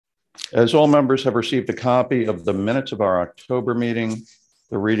As all members have received a copy of the minutes of our October meeting,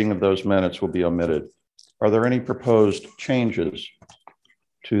 the reading of those minutes will be omitted. Are there any proposed changes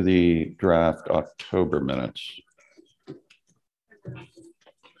to the draft October minutes?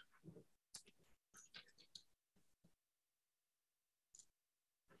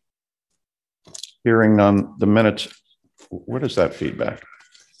 Hearing none, the minutes, what is that feedback?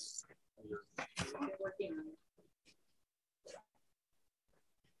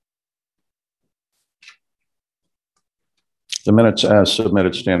 The minutes as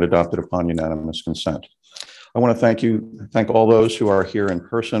submitted stand adopted upon unanimous consent. I want to thank all those who are here in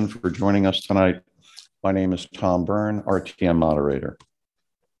person for joining us tonight. My name is Tom Byrne, RTM moderator.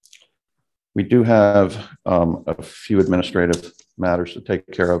 We do have a few administrative matters to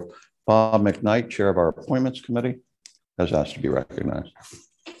take care of. Bob McKnight, chair of our appointments committee, has asked to be recognized.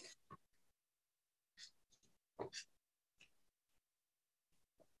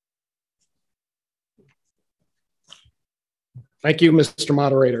 Thank you, Mr.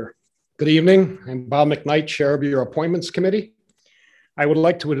 Moderator. Good evening. I'm Bob McKnight, chair of your appointments committee. I would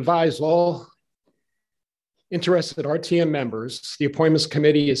like to advise all interested RTM members, the appointments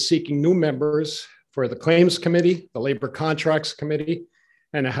committee is seeking new members for the claims committee, the labor contracts committee,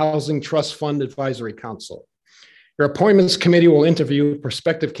 and the Housing Trust Fund Advisory Council. Your appointments committee will interview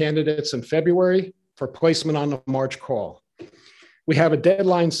prospective candidates in February for placement on the March call. We have a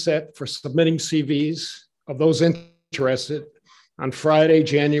deadline set for submitting CVs of those interested on Friday,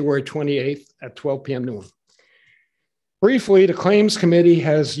 January 28th at 12 p.m. noon. Briefly, the Claims Committee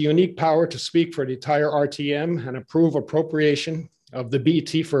has unique power to speak for the entire RTM and approve appropriation of the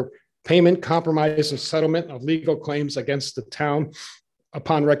BT for payment, compromise, and settlement of legal claims against the town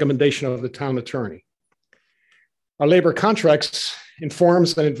upon recommendation of the town attorney. Our labor contracts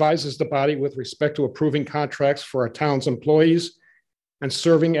informs and advises the body with respect to approving contracts for our town's employees and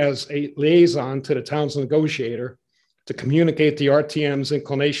serving as a liaison to the town's negotiator to communicate the RTM's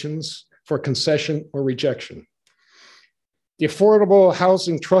inclinations for concession or rejection. The Affordable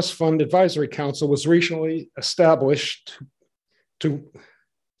Housing Trust Fund Advisory Council was recently established to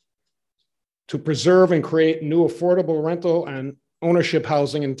preserve and create new affordable rental and ownership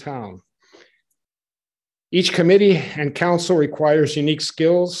housing in town. Each committee and council requires unique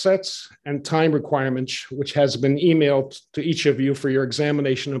skill sets and time requirements, which has been emailed to each of you for your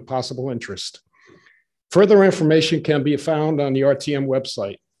examination of possible interest. Further information can be found on the RTM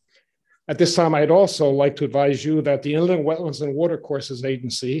website. At this time, I'd also like to advise you that the Inland Wetlands and Watercourses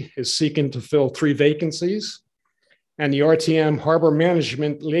Agency is seeking to fill 3 vacancies, and the RTM Harbor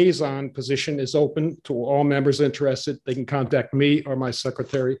Management Liaison position is open to all members interested. They can contact me or my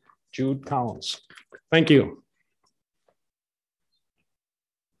secretary, Jude Collins. Thank you.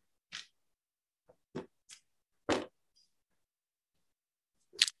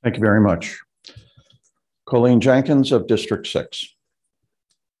 Thank you very much. Colleen Jenkins of District 6.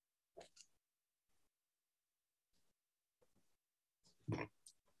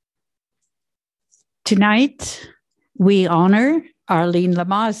 Tonight, we honor Arlene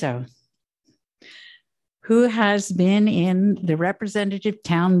Lomazzo, who has been in the representative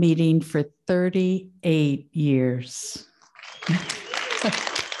town meeting for 38 years.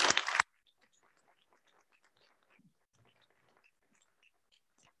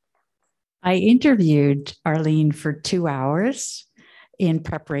 I interviewed Arlene for 2 hours in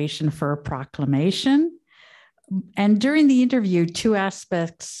preparation for a proclamation. And during the interview, 2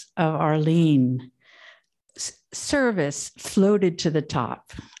 aspects of Arlene service floated to the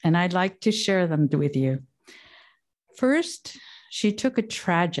top, and I'd like to share them with you. First, she took a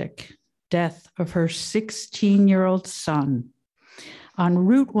tragic death of her 16-year-old son on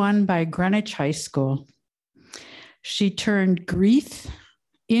Route 1 by Greenwich High School. She turned grief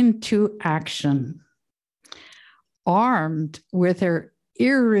into action, armed with her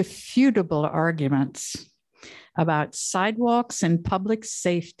irrefutable arguments about sidewalks and public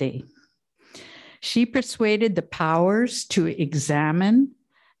safety. She persuaded the powers to examine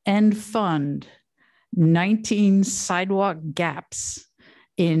and fund 19 sidewalk gaps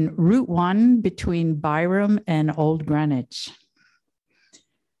in Route 1 between Byram and Old Greenwich.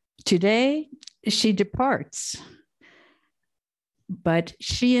 Today, she departs, but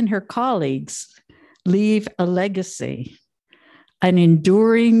she and her colleagues leave a legacy, an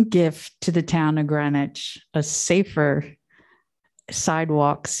enduring gift to the town of Greenwich, a safer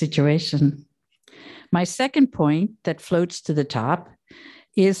sidewalk situation. My second point that floats to the top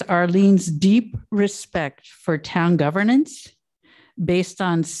is Arlene's deep respect for town governance based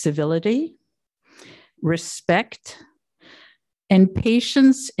on civility, respect, and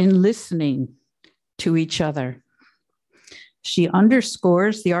patience in listening to each other. She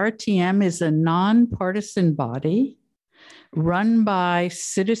underscores the RTM is a nonpartisan body run by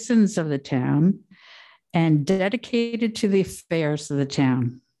citizens of the town and dedicated to the affairs of the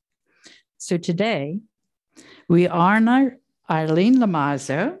town. So today, we honor Arlene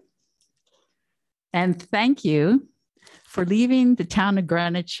Lomazzo and thank you for leaving the town of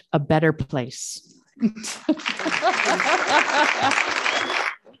Greenwich a better place.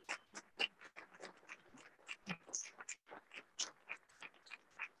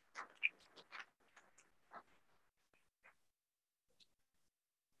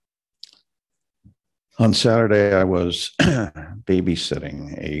 On Saturday, I was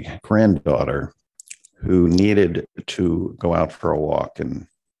babysitting a granddaughter who needed to go out for a walk and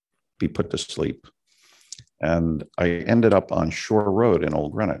be put to sleep. And I ended up on Shore Road in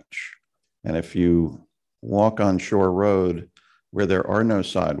Old Greenwich. And if you walk on Shore Road where there are no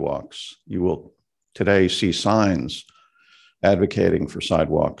sidewalks, you will today see signs advocating for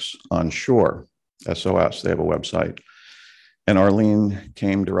sidewalks on shore. SOS, they have a website. And Arlene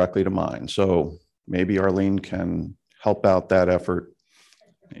came directly to mind. So maybe Arlene can help out that effort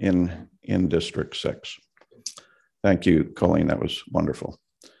in District 6. Thank you, Colleen. That was wonderful.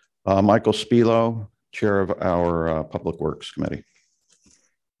 Michael Spilo, Chair of our Public Works Committee.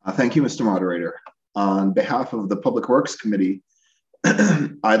 Thank you, Mr. Moderator. On behalf of the Public Works Committee,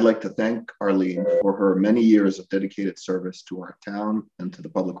 I'd like to thank Arlene for her many years of dedicated service to our town and to the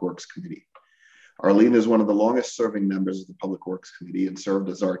Public Works Committee. Arlene is one of the longest serving members of the Public Works Committee and served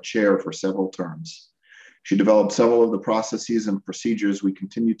as our chair for several terms. She developed several of the processes and procedures we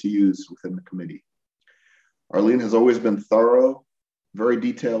continue to use within the committee. Arlene has always been thorough, very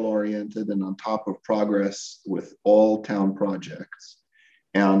detail-oriented, and on top of progress with all town projects.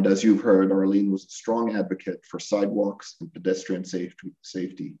 And as you've heard, Arlene was a strong advocate for sidewalks and pedestrian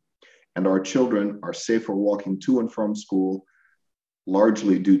safety. And our children are safer walking to and from school,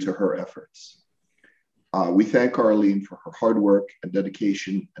 largely due to her efforts. We thank Arlene for her hard work and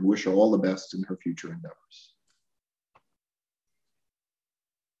dedication and wish her all the best in her future endeavors.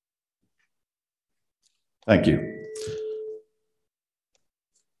 Thank you.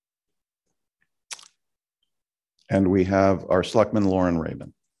 And we have our Selectman Lauren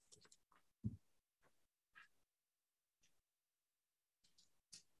Rabin.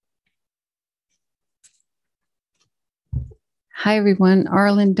 Hi, everyone.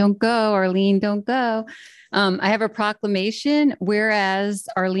 Arlene, don't go. Arlene, don't go. I have a proclamation. Whereas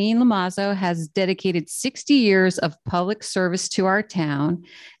Arlene Lomazzo has dedicated 60 years of public service to our town,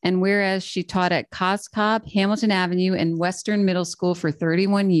 and whereas she taught at Coscob, Hamilton Avenue, and Western Middle School for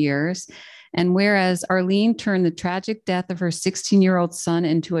 31 years, and whereas Arlene turned the tragic death of her 16-year-old son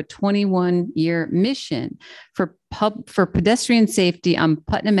into a 21-year mission for pedestrian safety on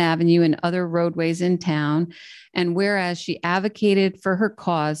Putnam Avenue and other roadways in town, and whereas she advocated for her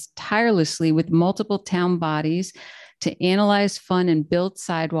cause tirelessly with multiple town bodies to analyze, fund, and build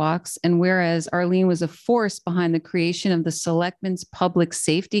sidewalks, and whereas Arlene was a force behind the creation of the Selectmen's Public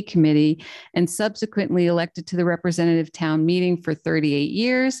Safety Committee and subsequently elected to the representative town meeting for 38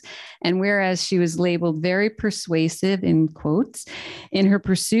 years, and whereas she was labeled very persuasive, in quotes, in her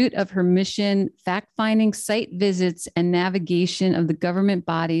pursuit of her mission, fact-finding, site visits, and navigation of the government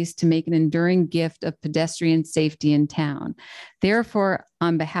bodies to make an enduring gift of pedestrian safety in town. Therefore,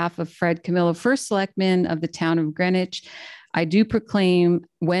 on behalf of Fred Camillo, First Selectman of the town of Greenwich, I do proclaim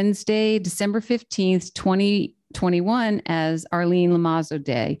Wednesday, December 15th, 2021 as Arlene Lomazzo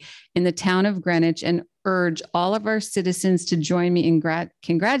Day in the town of Greenwich and urge all of our citizens to join me in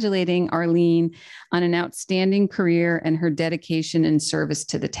congratulating Arlene on an outstanding career and her dedication and service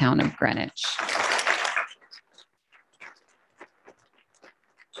to the town of Greenwich.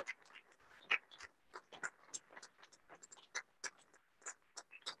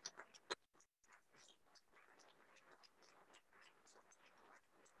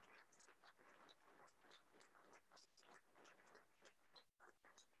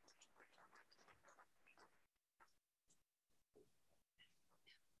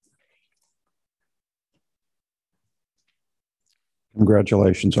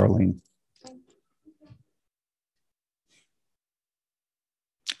 Congratulations, Arlene.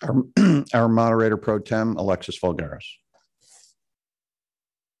 Our moderator pro tem, Alexis Vulgaris.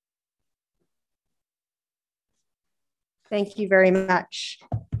 Thank you very much.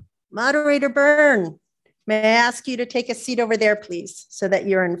 Moderator Byrne, may I ask you to take a seat over there, please, so that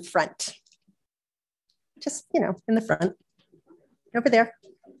you're in front. Just, in the front. Over there.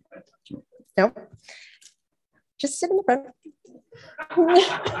 No. Just sit in the front.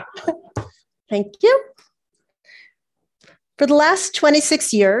 Thank you. For the last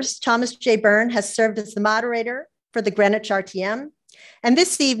 26 years, Thomas J. Byrne has served as the moderator for the Greenwich RTM. And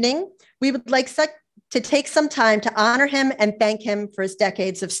this evening, we would like to take some time to honor him and thank him for his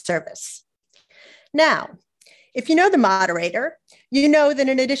decades of service. Now, if you know the moderator, you know that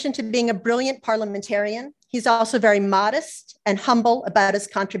in addition to being a brilliant parliamentarian, he's also very modest and humble about his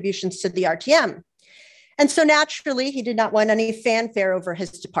contributions to the RTM. And so naturally, he did not want any fanfare over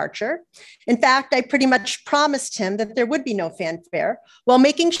his departure. In fact, I pretty much promised him that there would be no fanfare while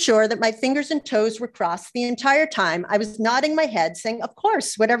making sure that my fingers and toes were crossed the entire time. I was nodding my head saying, of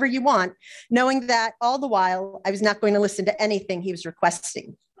course, whatever you want, knowing that all the while I was not going to listen to anything he was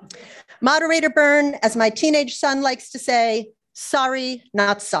requesting. Moderator Byrne, as my teenage son likes to say, sorry,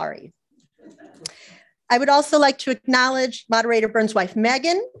 not sorry. I would also like to acknowledge Moderator Byrne's wife,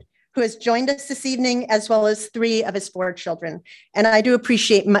 Megan, who has joined us this evening, as well as 3 of his 4 children. And I do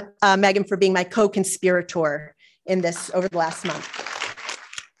appreciate Megan for being my co-conspirator in this over the last month.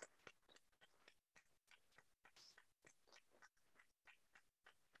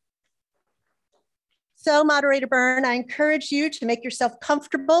 So, Moderator Byrne, I encourage you to make yourself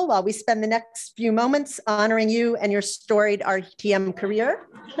comfortable while we spend the next few moments honoring you and your storied RTM career.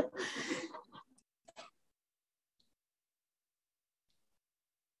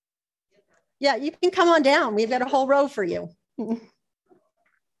 Yeah, you can come on down. We've got a whole row for you.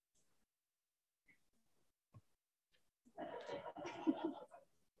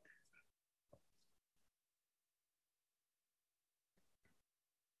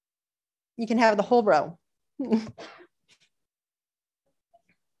 You can have the whole row. That's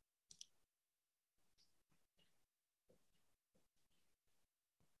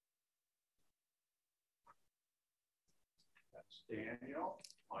Daniel,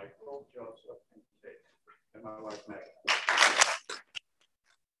 Michael, Joseph, and Kate, and my wife, Megan.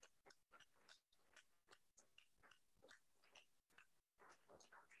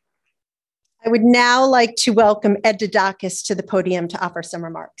 I would now like to welcome Ed Dudakis to the podium to offer some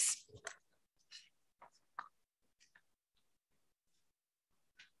remarks.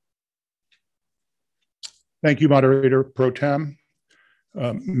 Thank you, Moderator Pro Tem,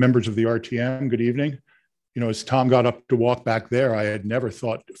 members of the RTM, good evening. You know, as Tom got up to walk back there, I had never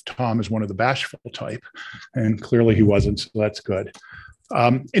thought of Tom as one of the bashful type, and clearly he wasn't, so that's good.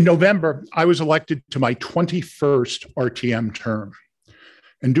 In November, I was elected to my 21st RTM term.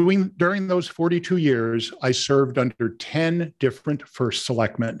 And during those 42 years, I served under 10 different first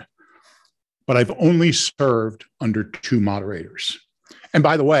selectmen, but I've only served under 2 moderators. And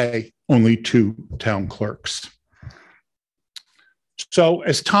by the way, only 2 town clerks. So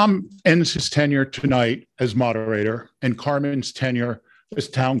as Tom ends his tenure tonight as moderator and Carmen's tenure as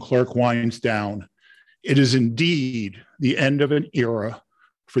town clerk winds down, it is indeed the end of an era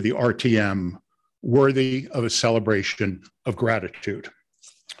for the RTM, worthy of a celebration of gratitude.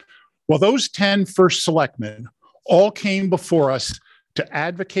 Well, those 10 first selectmen all came before us to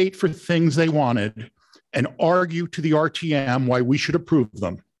advocate for things they wanted and argue to the RTM why we should approve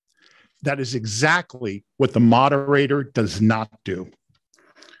them. That is exactly what the moderator does not do.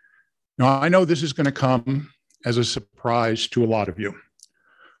 Now, I know this is going to come as a surprise to a lot of you,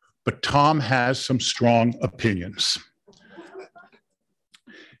 but Tom has some strong opinions.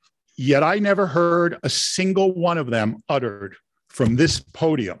 Yet I never heard a single one of them uttered from this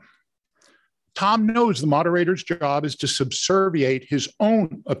podium. Tom knows the moderator's job is to subserviate his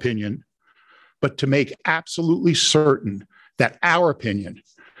own opinion, but to make absolutely certain that our opinion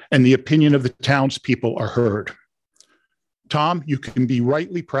and the opinion of the townspeople are heard. Tom, you can be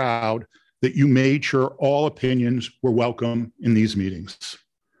rightly proud that you made sure all opinions were welcome in these meetings.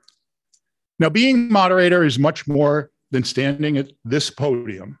 Now, being moderator is much more than standing at this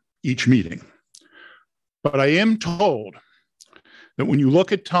podium each meeting. But I am told that when you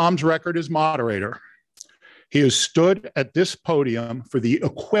look at Tom's record as moderator, he has stood at this podium for the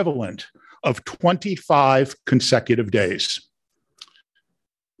equivalent of 25 consecutive days.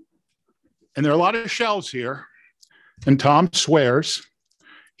 And there are a lot of shells here, and Tom swears.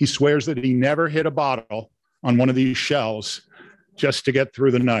 He swears that he never hit a bottle on one of these shells just to get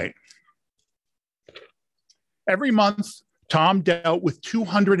through the night. Every month, Tom dealt with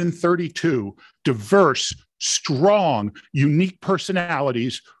 232 diverse, strong, unique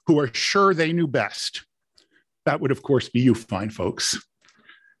personalities who are sure they knew best. That would, of course, be you fine folks.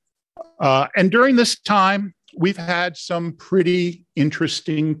 And during this time, we've had some pretty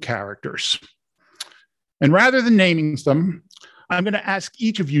interesting characters. And rather than naming them, I'm going to ask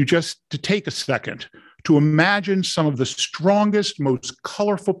each of you just to take a second to imagine some of the strongest, most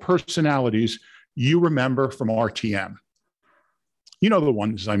colorful personalities you remember from RTM. You know the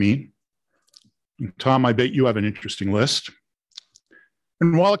ones I mean. Tom, I bet you have an interesting list.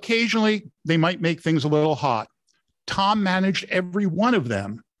 And while occasionally they might make things a little hot, Tom managed every one of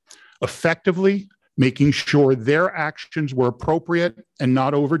them effectively, making sure their actions were appropriate and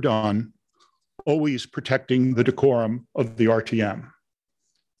not overdone, always protecting the decorum of the RTM.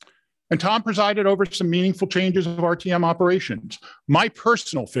 And Tom presided over some meaningful changes of RTM operations. My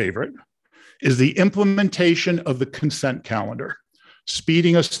personal favorite is the implementation of the consent calendar,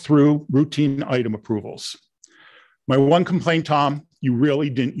 speeding us through routine item approvals. My one complaint, Tom, you really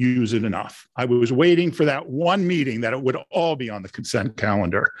didn't use it enough. I was waiting for that one meeting that it would all be on the consent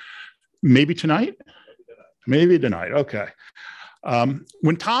calendar. Maybe tonight? Maybe tonight, okay.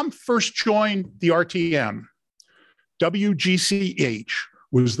 When Tom first joined the RTM, WGCH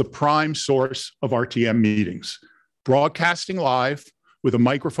was the prime source of RTM meetings, broadcasting live with a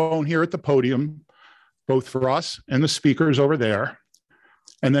microphone here at the podium, both for us and the speakers over there.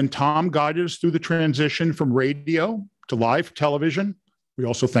 And then Tom guided us through the transition from radio to live television. We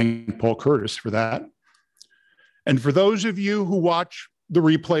also thank Paul Curtis for that. And for those of you who watch the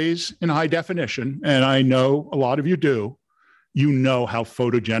replays in high definition, and I know a lot of you do, you know how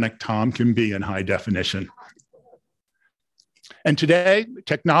photogenic Tom can be in high definition. And today,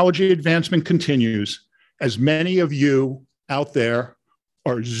 technology advancement continues as many of you out there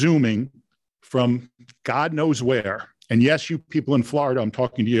are Zooming from God knows where. And yes, you people in Florida, I'm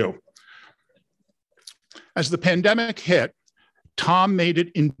talking to you. As the pandemic hit, Tom made it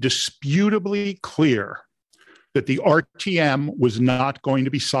indisputably clear that the RTM was not going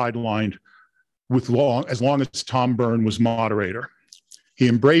to be sidelined as long as Tom Byrne was moderator. He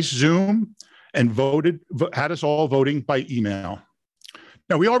embraced Zoom and had us all voting by email.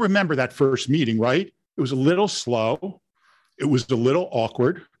 Now, we all remember that first meeting, right? It was a little slow. It was a little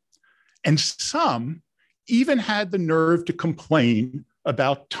awkward. And some even had the nerve to complain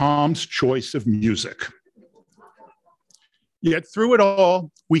about Tom's choice of music. Yet through it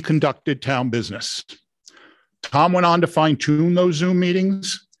all, we conducted town business. Tom went on to fine-tune those Zoom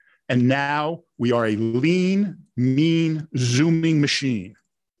meetings, and now we are a lean, mean Zooming machine.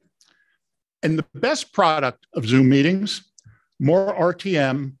 And the best product of Zoom meetings, more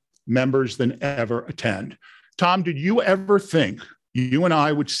RTM members than ever attend. Tom, did you ever think you and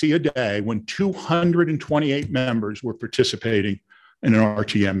I would see a day when 228 members were participating in an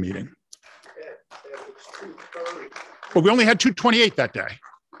RTM meeting? Well, we only had 228 that day.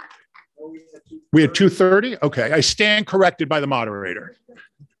 We had 230? Okay, I stand corrected by the moderator.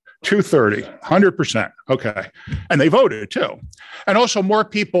 230, 100%, okay. And they voted too. And also more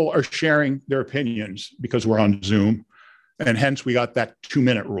people are sharing their opinions because we're on Zoom, and hence we got that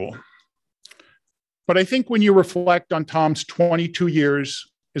 2-minute rule. But I think when you reflect on Tom's 22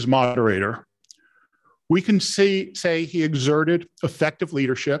 years as moderator, we can say he exerted effective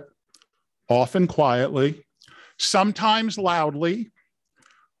leadership, often quietly, sometimes loudly,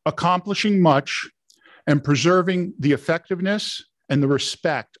 accomplishing much and preserving the effectiveness and the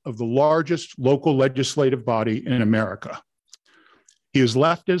respect of the largest local legislative body in America. He has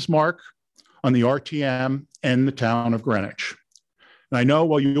left his mark on the RTM and the town of Greenwich. And I know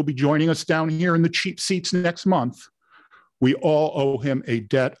while you'll be joining us down here in the cheap seats next month, we all owe him a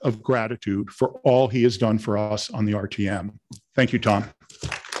debt of gratitude for all he has done for us on the RTM. Thank you, Tom.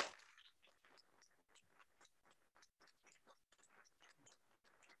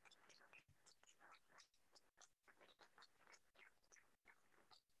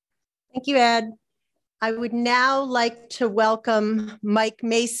 Thank you, Ed. I would now like to welcome Mike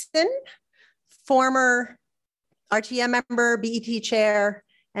Mason, former RTM member, BET chair,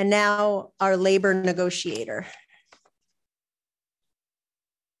 and now our labor negotiator.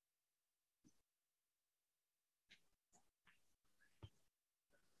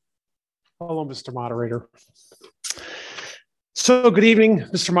 Hello, Mr. Moderator. So good evening,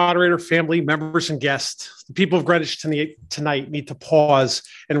 Mr. Moderator, family, members, and guests. The people of Greenwich tonight need to pause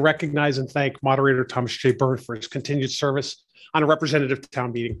and recognize and thank Moderator Thomas J. Byrne for his continued service on a representative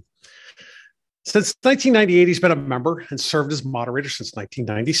town meeting. Since 1998, he's been a member and served as moderator since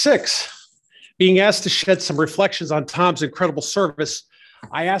 1996. Being asked to shed some reflections on Tom's incredible service,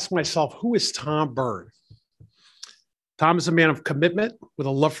 I asked myself, who is Tom Byrne? Tom is a man of commitment with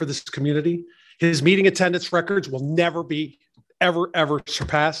a love for this community. His meeting attendance records will never be ever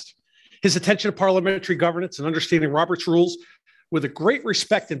surpassed. His attention to parliamentary governance and understanding Robert's rules with a great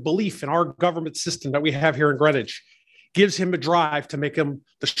respect and belief in our government system that we have here in Greenwich gives him a drive to make him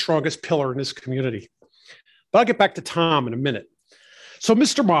the strongest pillar in this community. But I'll get back to Tom in a minute. So,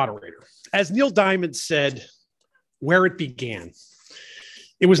 Mr. Moderator, as Neil Diamond said, where it began.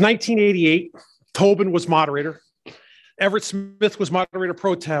 It was 1988. Tobin was moderator. Everett Smith was moderator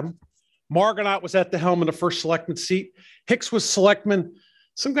pro tem. Margonaut was at the helm in the first selectman seat. Hicks was selectman.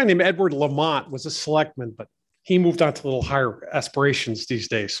 Some guy named Edward Lamont was a selectman, but He moved on to a little higher aspirations these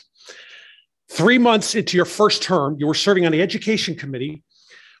days. 3 months into your first term, you were serving on the education committee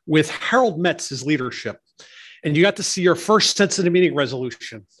with Harold Metz's leadership. And you got to see your first sensitive meeting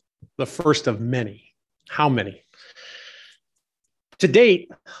resolution, the first of many. How many? To date,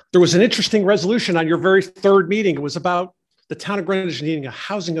 there was an interesting resolution on your very third meeting. It was about the town of Greenwich needing a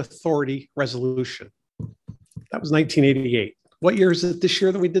housing authority resolution. That was 1988. What year is it this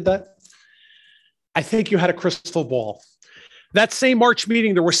year that we did that? I think you had a crystal ball. That same March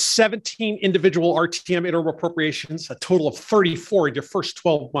meeting, there were 17 individual RTM interim appropriations, a total of 34 in your first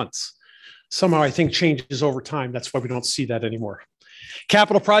 12 months. Somehow I think changes over time. That's why we don't see that anymore.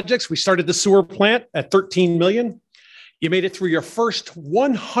 Capital projects, we started the sewer plant at 13 million. You made it through your first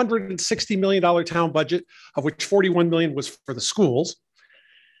 $160 million town budget, of which 41 million was for the schools.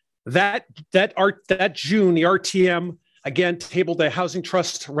 That June, the RTM again tabled a housing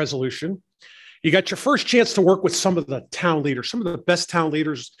trust resolution. You got your first chance to work with some of the town leaders, some of the best town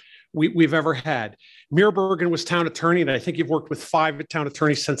leaders we've ever had. Meerbergen was town attorney, and I think you've worked with 5 town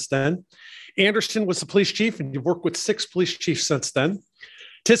attorneys since then. Anderson was the police chief, and you've worked with 6 police chiefs since then.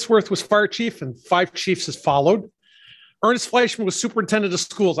 Tisworth was fire chief, and 5 chiefs has followed. Ernest Fleischman was superintendent of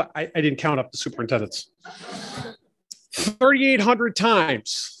schools. I didn't count up the superintendents. 3,800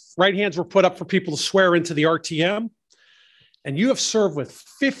 times right hands were put up for people to swear into the RTM, and you have served with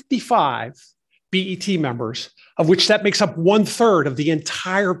 55 BET members, of which that makes up 1/3 of the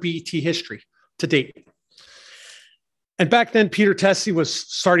entire BET history to date. And back then, Peter Tessie was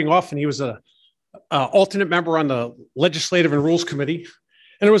starting off, and he was an alternate member on the Legislative and Rules Committee.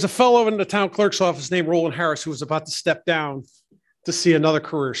 And there was a fellow in the town clerk's office named Roland Harris who was about to step down to see another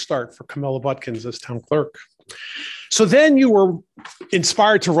career start for Camilla Budkins as town clerk. So then you were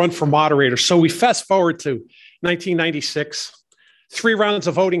inspired to run for moderator. So we fast forward to 1996. 3 rounds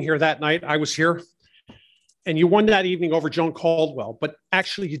of voting here that night. I was here. And you won that evening over Joan Caldwell. But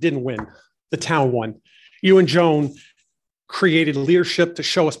actually, you didn't win. The town won. You and Joan created leadership to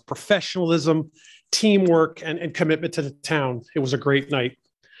show us professionalism, teamwork, and commitment to the town. It was a great night.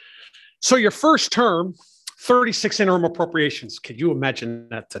 So your first term, 36 interim appropriations. Could you imagine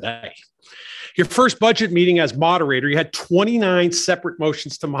that today? Your first budget meeting as moderator, you had 29 separate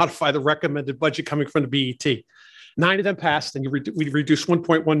motions to modify the recommended budget coming from the BET. 9 of them passed, and we reduced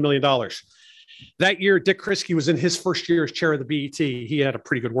 $1.1 million. That year, Dick Krisky was in his first year as chair of the BET. He had a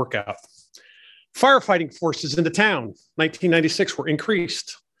pretty good workout. Firefighting forces in the town, 1996, were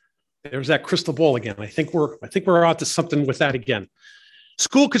increased. There's that crystal ball again. I think we're onto something with that again.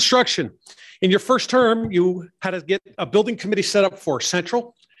 School construction. In your first term, you had to get a building committee set up for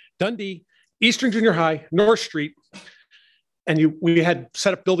Central, Dundee, Eastern Junior High, North Street, and we had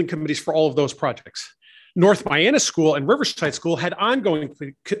set up building committees for all of those projects. North Miami School and Riverside School had ongoing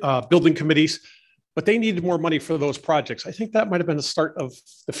building committees, but they needed more money for those projects. I think that might have been the start of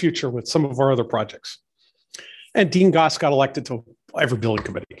the future with some of our other projects. And Dean Goss got elected to every building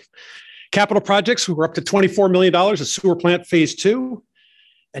committee. Capital projects, we were up to $24 million, a sewer plant phase 2.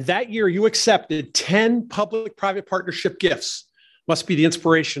 And that year you accepted 10 public-private partnership gifts. Must be the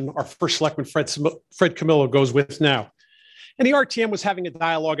inspiration our first selectman, Fred Camillo, goes with now. And the RTM was having a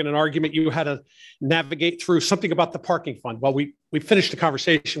dialogue and an argument you had to navigate through, something about the parking fund. Well, we finished the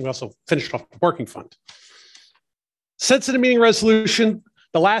conversation. We also finished off the parking fund. Sensitive meeting resolution.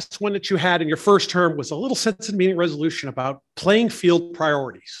 The last one that you had in your first term was a little sensitive meeting resolution about playing field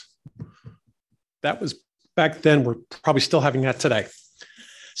priorities. That was back then. We're probably still having that today.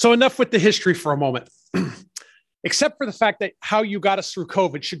 So enough with the history for a moment. Except for the fact that how you got us through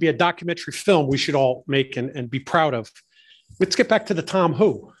COVID should be a documentary film we should all make and be proud of. Let's get back to the Tom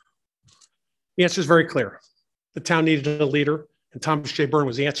who. The answer is very clear. The town needed a leader, and Thomas J. Byrne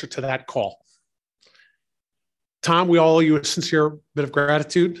was the answer to that call. Tom, we all owe you a sincere bit of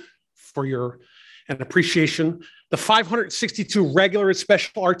gratitude for your and appreciation. The 562 regular and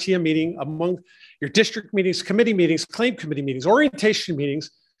special RTM meeting among your district meetings, committee meetings, claim committee meetings, orientation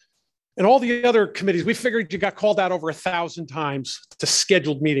meetings, and all the other committees. We figured you got called out over 1,000 times to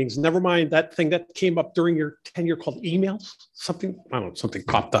scheduled meetings. Never mind that thing that came up during your tenure called emails. Something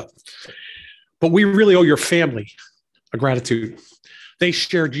popped up. But we really owe your family a gratitude. They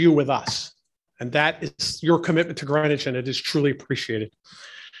shared you with us. And that is your commitment to Greenwich, and it is truly appreciated.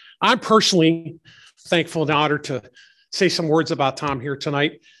 I'm personally thankful and honored to say some words about Tom here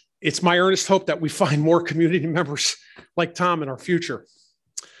tonight. It's my earnest hope that we find more community members like Tom in our future.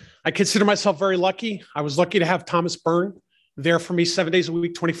 I consider myself very lucky. I was lucky to have Thomas Byrne there for me 7 days a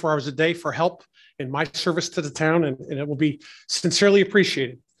week, 24 hours a day for help in my service to the town, and it will be sincerely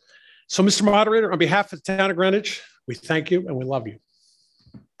appreciated. So, Mr. Moderator, on behalf of the town of Greenwich, we thank you and we love you.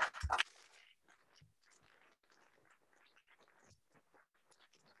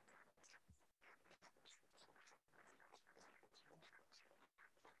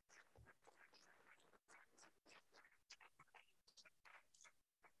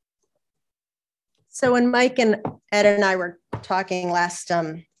 So when Mike and Ed and I were talking last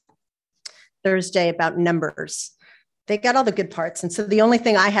Thursday about numbers, they got all the good parts. And so the only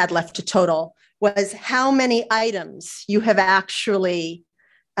thing I had left to total was how many items you have actually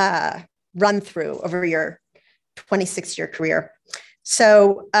run through over your 26-year career.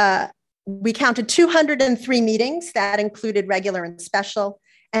 So we counted 203 meetings. That included regular and special,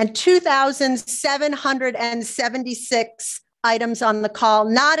 and 2,776 items on the call,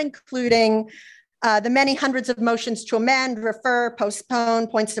 not including the many hundreds of motions to amend, refer, postpone,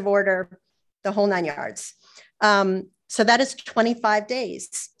 points of order, the whole 9 yards. So that is 25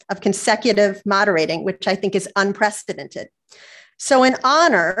 days of consecutive moderating, which I think is unprecedented. So in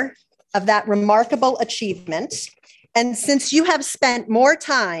honor of that remarkable achievement, and since you have spent more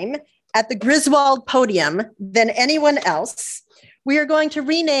time at the Griswold podium than anyone else, we are going to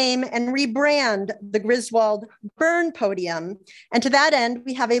rename and rebrand the Griswold Byrne podium. And to that end,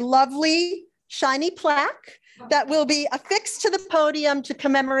 we have a lovely shiny plaque that will be affixed to the podium to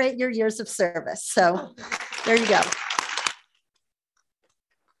commemorate your years of service. So there you go.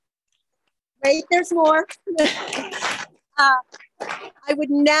 Wait, there's more. I would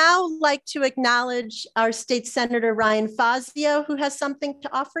now like to acknowledge our State Senator Ryan Fazio, who has something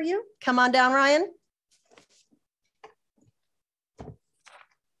to offer you. Come on down, Ryan.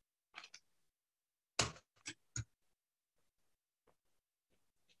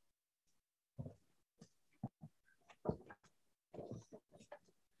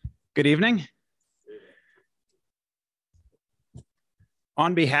 Good evening.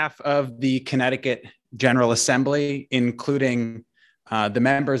 On behalf of the Connecticut General Assembly, including the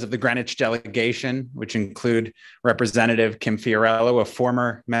members of the Greenwich delegation, which include Representative Kim Fiorello, a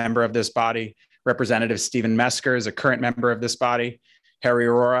former member of this body, Representative Stephen Meskers, a current member of this body, Harry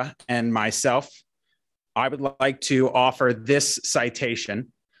Aurora, and myself, I would like to offer this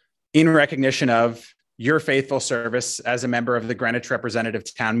citation in recognition of your faithful service as a member of the Greenwich Representative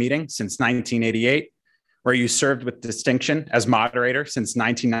Town Meeting since 1988, where you served with distinction as moderator since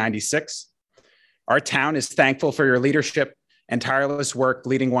 1996. Our town is thankful for your leadership and tireless work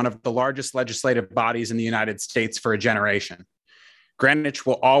leading one of the largest legislative bodies in the United States for a generation. Greenwich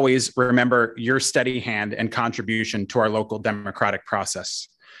will always remember your steady hand and contribution to our local democratic process.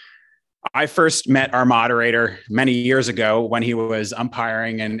 I first met our moderator many years ago when he was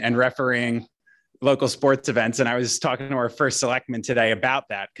umpiring and refereeing local sports events. And I was talking to our first selectman today about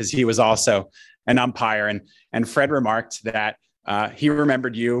that because he was also an umpire. And Fred remarked that he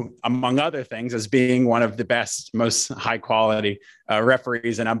remembered you, among other things, as being one of the best, most high quality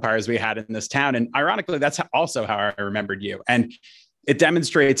referees and umpires we had in this town. And ironically, that's also how I remembered you. And it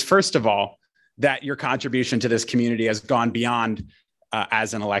demonstrates, first of all, that your contribution to this community has gone beyond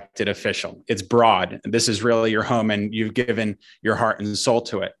as an elected official. It's broad. This is really your home and you've given your heart and soul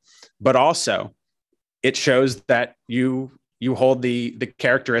to it. But also, it shows that you hold the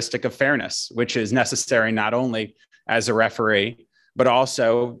characteristic of fairness, which is necessary not only as a referee, but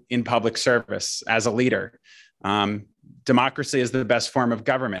also in public service as a leader. Democracy is the best form of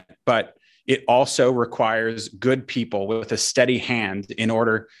government, but it also requires good people with a steady hand in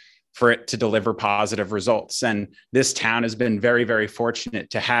order for it to deliver positive results. And this town has been very, very fortunate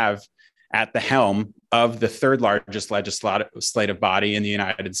to have at the helm of the third largest legislative body in the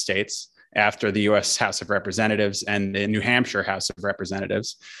United States, after the US House of Representatives and the New Hampshire House of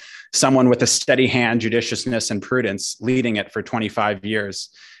Representatives, someone with a steady hand, judiciousness, and prudence leading it for 25 years.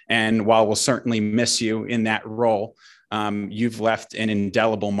 And while we'll certainly miss you in that role, you've left an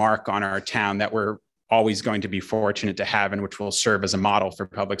indelible mark on our town that we're always going to be fortunate to have and which will serve as a model for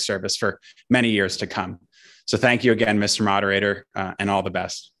public service for many years to come. So thank you again, Mr. Moderator, and all the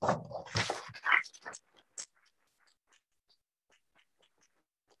best.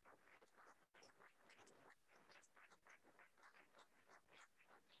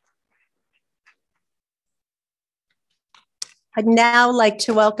 I'd now like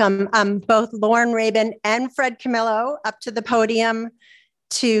to welcome both Lauren Rabin and Fred Camillo up to the podium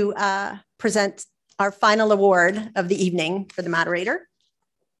to present our final award of the evening for the moderator.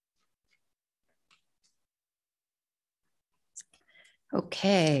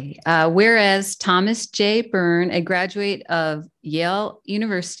 Okay, whereas Thomas J. Byrne, a graduate of Yale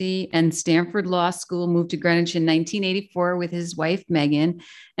University and Stanford Law School, moved to Greenwich in 1984 with his wife, Megan,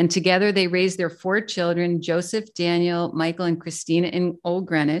 and together they raised their 4 children, Joseph, Daniel, Michael, and Christina in Old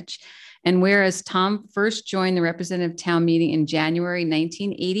Greenwich. And whereas Tom first joined the representative town meeting in January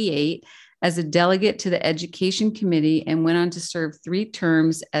 1988 as a delegate to the Education Committee and went on to serve 3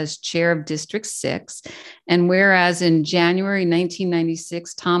 terms as chair of District 6. And whereas in January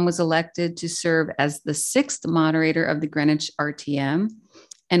 1996, Tom was elected to serve as the 6th moderator of the Greenwich RTM.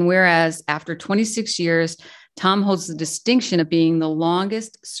 And whereas after 26 years, Tom holds the distinction of being the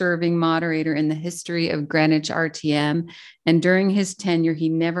longest serving moderator in the history of Greenwich RTM. And during his tenure, he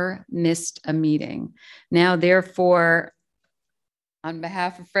never missed a meeting. Now, therefore, on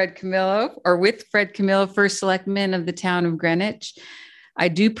behalf of Fred Camillo, or with Fred Camillo, First Selectman of the town of Greenwich, I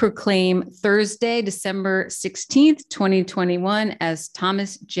do proclaim Thursday, December 16th, 2021 as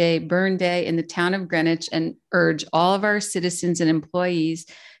Thomas J. Byrne Day in the town of Greenwich, and urge all of our citizens and employees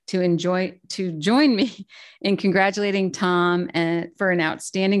to join me in congratulating Tom for an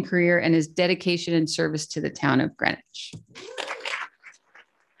outstanding career and his dedication and service to the town of Greenwich.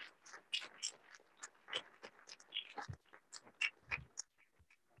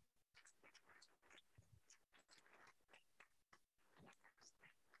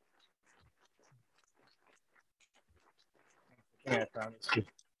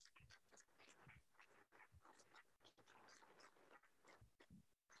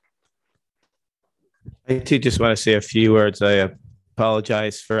 I too just want to say a few words. I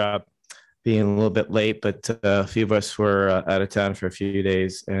apologize for being a little bit late, but a few of us were out of town for a few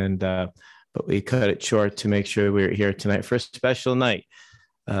days, and but we cut it short to make sure we were here tonight for a special night.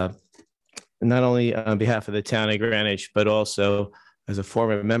 Not only on behalf of the town of Greenwich, but also as a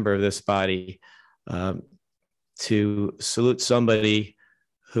former member of this body, to salute somebody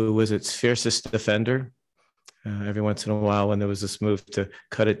who was its fiercest defender. Every once in a while, when there was this move to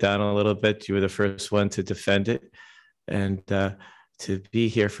cut it down a little bit, you were the first one to defend it. And to be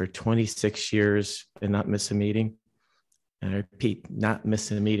here for 26 years and not miss a meeting. And I repeat, not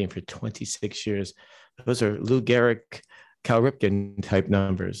miss a meeting for 26 years. Those are Lou Gehrig, Cal Ripken type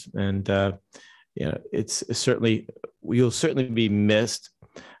numbers. And you know, it's certainly, you'll certainly be missed.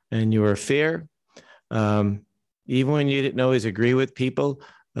 And you were fair. Even when you didn't always agree with people,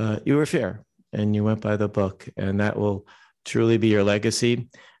 you were fair. And you went by the book, and that will truly be your legacy.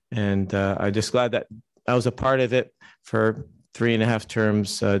 And I'm just glad that I was a part of it for 3.5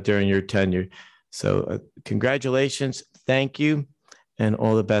 terms during your tenure. So congratulations, thank you, and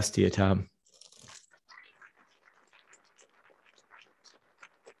all the best to you, Tom.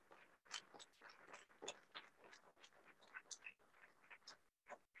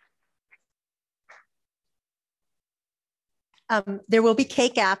 There will be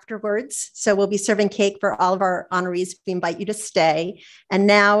cake afterwards. So we'll be serving cake for all of our honorees. We invite you to stay. And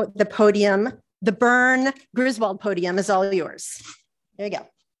now the podium, the Byrne Griswold podium is all yours. There you go.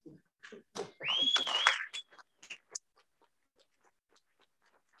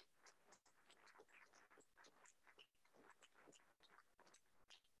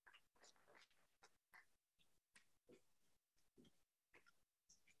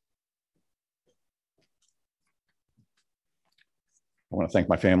 I want to thank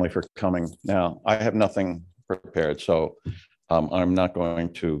my family for coming. Now, I have nothing prepared, so I'm not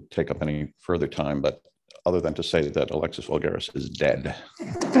going to take up any further time, but other than to say that Alexis Volgaris is dead.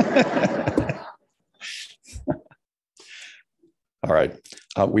 All right.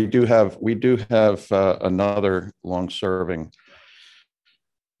 We do have another long-serving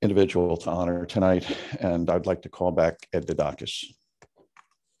individual to honor tonight, and I'd like to call back Ed Didakis.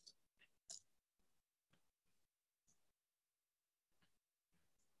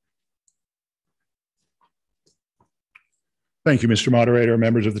 Thank you, Mr. Moderator,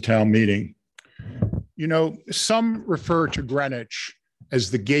 members of the town meeting. You know, some refer to Greenwich as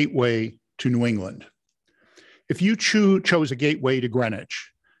the gateway to New England. If you chose a gateway to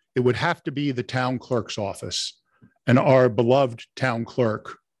Greenwich, it would have to be the town clerk's office and our beloved town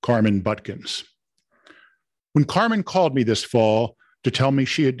clerk, Carmen Budkins. When Carmen called me this fall to tell me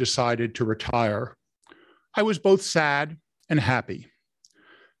she had decided to retire, I was both sad and happy.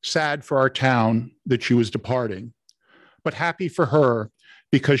 Sad for our town that she was departing, but happy for her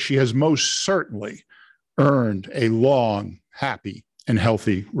because she has most certainly earned a long, happy, and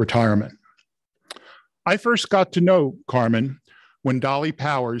healthy retirement. I first got to know Carmen when Dolly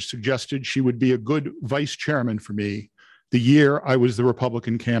Powers suggested she would be a good vice chairman for me the year I was the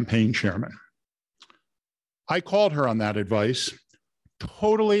Republican campaign chairman. I called her on that advice,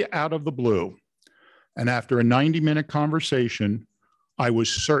 totally out of the blue, and after a 90-minute conversation, I was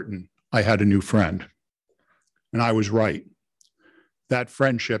certain I had a new friend. And I was right. That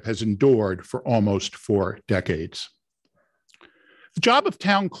friendship has endured for almost 4 decades. The job of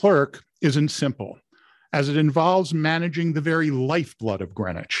town clerk isn't simple, as it involves managing the very lifeblood of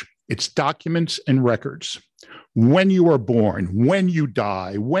Greenwich, its documents and records. When you are born, when you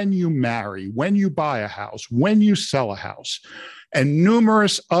die, when you marry, when you buy a house, when you sell a house, and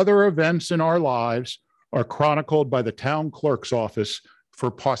numerous other events in our lives are chronicled by the town clerk's office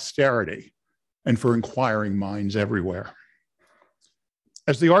for posterity and for inquiring minds everywhere.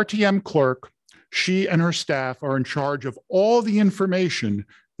 As the RTM clerk, she and her staff are in charge of all the information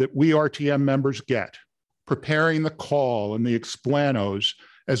that we RTM members get, preparing the call and the explanos,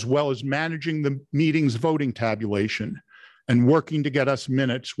 as well as managing the meeting's voting tabulation and working to get us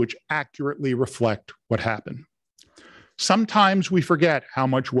minutes which accurately reflect what happened. Sometimes we forget how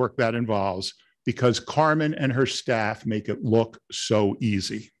much work that involves because Carmen and her staff make it look so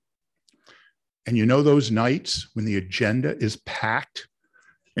easy. And you know those nights when the agenda is packed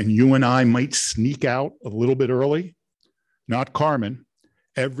and you and I might sneak out a little bit early? Not Carmen.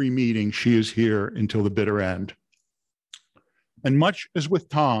 Every meeting, she is here until the bitter end. And much as with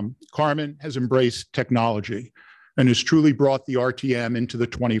Tom, Carmen has embraced technology and has truly brought the RTM into the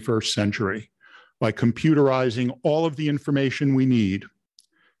 21st century by computerizing all of the information we need.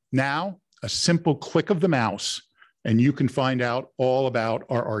 Now, a simple click of the mouse, and you can find out all about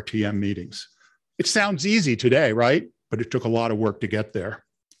our RTM meetings. It sounds easy today, right? But it took a lot of work to get there.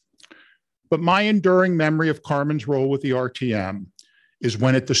 But my enduring memory of Carmen's role with the RTM is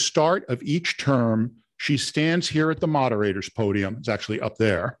when at the start of each term, she stands here at the moderator's podium, it's actually up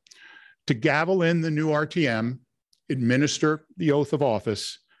there, to gavel in the new RTM, administer the oath of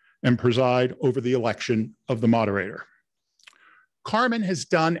office, and preside over the election of the moderator. Carmen has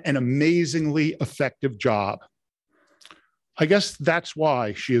done an amazingly effective job. I guess that's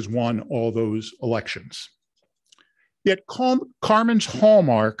why she has won all those elections. Yet Carmen's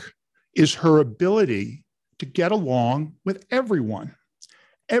hallmark is her ability to get along with everyone.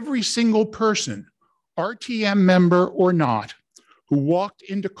 Every single person, RTM member or not, who walked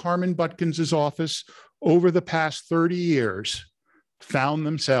into Carmen Budkins' office over the past 30 years found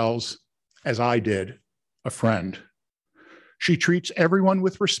themselves, as I did, a friend. She treats everyone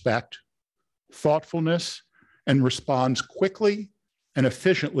with respect, thoughtfulness, and responds quickly and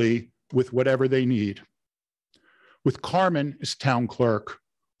efficiently with whatever they need. With Carmen as town clerk,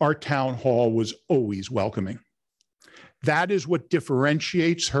 our town hall was always welcoming. That is what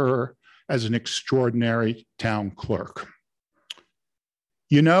differentiates her as an extraordinary town clerk.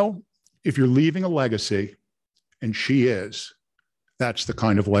 You know, if you're leaving a legacy, and she is, that's the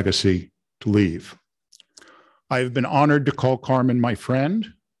kind of legacy to leave. I have been honored to call Carmen my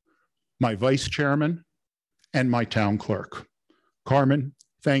friend, my vice chairman, and my town clerk. Carmen,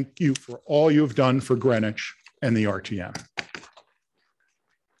 thank you for all you have done for Greenwich and the RTM.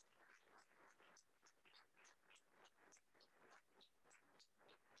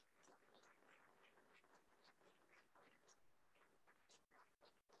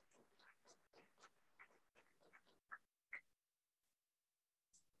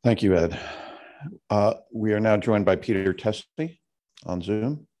 Thank you, Ed. We are now joined by Peter Testy on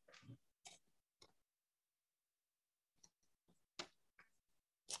Zoom.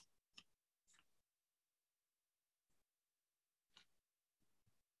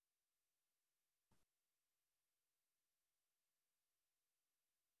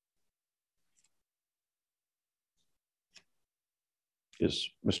 Is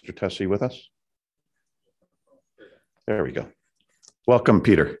Mr. Testy with us? There we go. Welcome,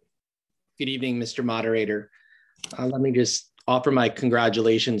 Peter. Good evening, Mr. Moderator. Let me just offer my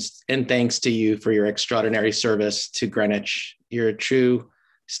congratulations and thanks to you for your extraordinary service to Greenwich. You're a true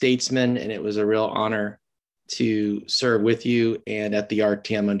statesman, and it was a real honor to serve with you and at the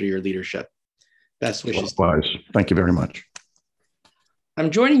RTM under your leadership. Best wishes. Likewise. Thank you very much. I'm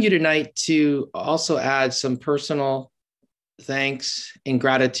joining you tonight to also add some personal thanks and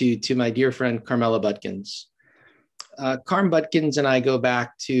gratitude to my dear friend, Carmela Budkins. Carm Budkins and I go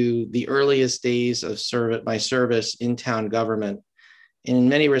back to the earliest days of my service in town government. And in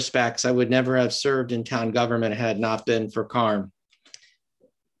many respects, I would never have served in town government had it not been for Carm.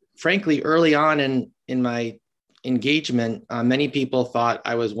 Frankly, early on in my engagement, many people thought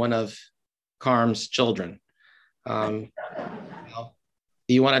I was one of Carm's children. You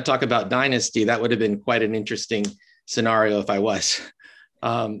want to talk about dynasty, that would have been quite an interesting scenario if I was.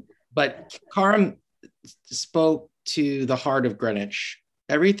 But Carm spoke to the heart of Greenwich.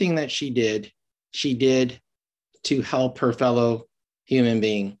 Everything that she did to help her fellow human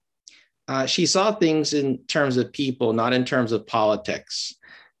being. She saw things in terms of people, not in terms of politics.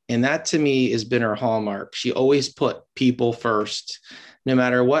 And that to me has been her hallmark. She always put people first, no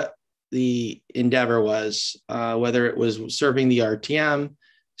matter what the endeavor was, whether it was serving the RTM,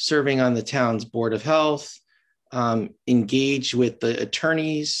 serving on the town's Board of Health, engaged with the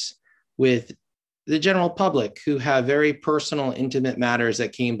attorneys, with the general public who have very personal, intimate matters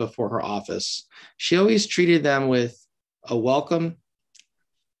that came before her office. She always treated them with a welcoming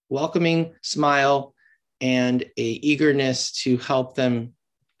smile and a eagerness to help them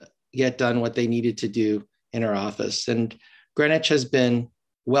get done what they needed to do in her office. And Greenwich has been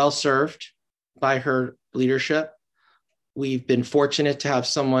well served by her leadership. We've been fortunate to have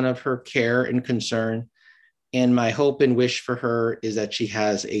someone of her care and concern. And my hope and wish for her is that she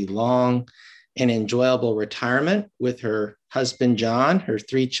has a long and enjoyable retirement with her husband, John, her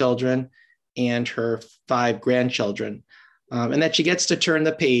 3 children, and her 5 grandchildren, and that she gets to turn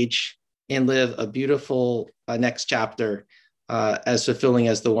the page and live a beautiful next chapter as fulfilling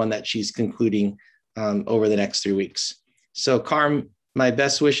as the one that she's concluding over the next 3 weeks. So Carm, my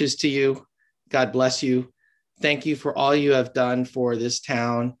best wishes to you. God bless you. Thank you for all you have done for this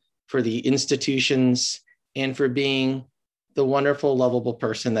town, for the institutions, and for being the wonderful, lovable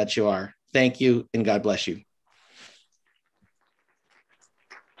person that you are. Thank you, and God bless you.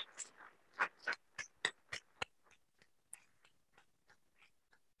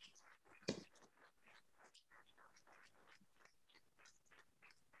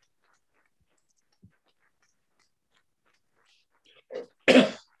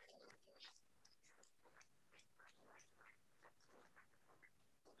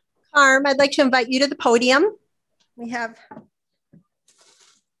 Carm, I'd like to invite you to the podium. We have,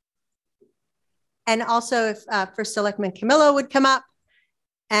 and also if First Selectman Camillo would come up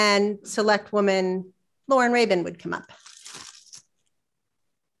and Selectwoman Lauren Rabin would come up.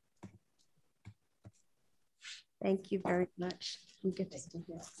 Thank you very much. You get to stay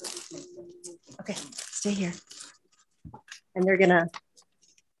here. Okay, stay here. And they're gonna.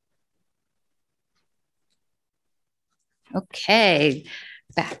 Okay,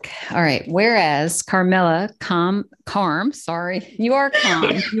 back. All right. Whereas Carm, sorry, you are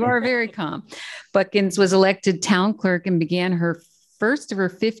calm. You are very calm. Budkins was elected town clerk and began her first of her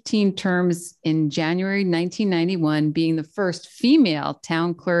 15 terms in January 1991, being the first female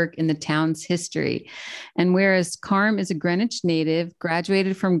town clerk in the town's history. And whereas Carm is a Greenwich native,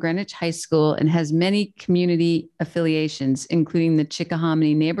 graduated from Greenwich High School, and has many community affiliations, including the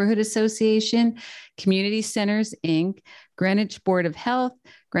Chickahominy Neighborhood Association, Community Centers, Inc., Greenwich Board of Health,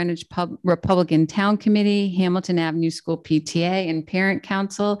 Greenwich Republican Town Committee, Hamilton Avenue School PTA and Parent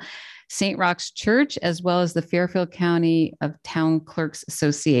Council, St. Roch's Church, as well as the Fairfield County of Town Clerks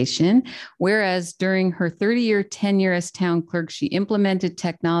Association. Whereas during her 30-year tenure as town clerk, she implemented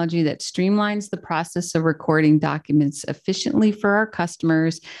technology that streamlines the process of recording documents efficiently for our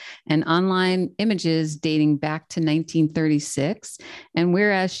customers and online images dating back to 1936. And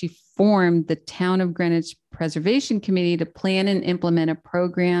whereas she formed the Town of Greenwich Preservation Committee to plan and implement a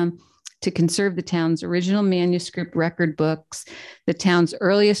program to conserve the town's original manuscript record books, the town's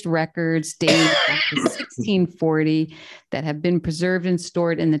earliest records dating back to 1640 that have been preserved and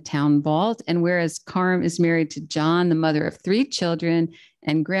stored in the town vault. And whereas Carm is married to John, the mother of 3 children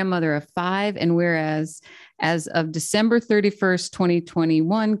and grandmother of 5, and whereas as of December 31st,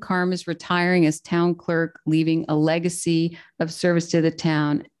 2021, Carm is retiring as town clerk, leaving a legacy of service to the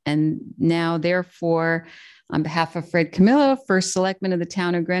town. And now, therefore, on behalf of Fred Camillo, First Selectman of the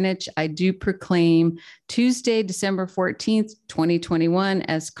Town of Greenwich, I do proclaim Tuesday, December 14th, 2021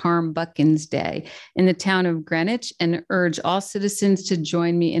 as Carm Budkins Day in the Town of Greenwich, and urge all citizens to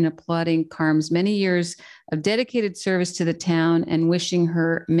join me in applauding Carm's many years of dedicated service to the town and wishing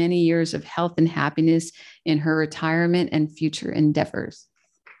her many years of health and happiness in her retirement and future endeavors.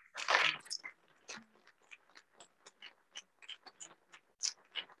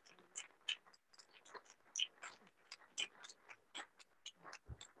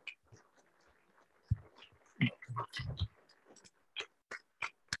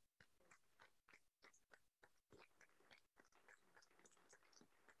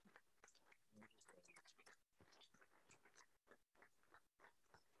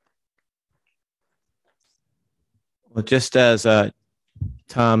 Well, just as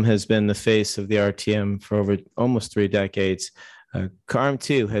Tom has been the face of the RTM for over almost 3 decades, Carm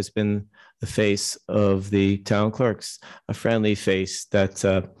too has been the face of the town clerks, a friendly face that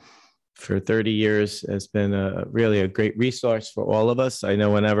for 30 years has been really a great resource for all of us. I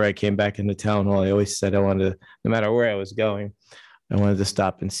know whenever I came back into town hall, I always said I wanted to, no matter where I was going, I wanted to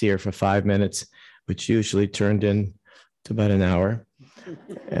stop and see her for 5 minutes, which usually turned into about an hour.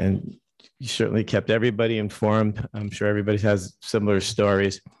 And you certainly kept everybody informed. I'm sure everybody has similar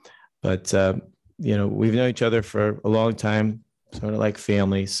stories, but you know, we've known each other for a long time, sort of like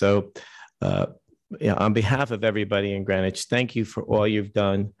family. So yeah, on behalf of everybody in Greenwich, thank you for all you've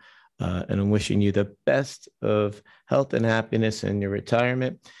done. And I'm wishing you the best of health and happiness in your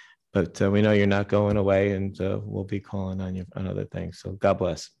retirement. But we know you're not going away, and we'll be calling on you on other things. So God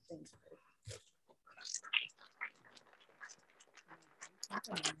bless.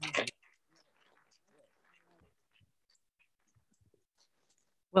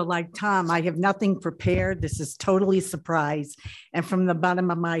 Well, like Tom, I have nothing prepared. This is totally a surprise. And from the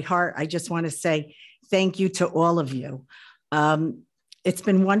bottom of my heart, I just want to say thank you to all of you. It's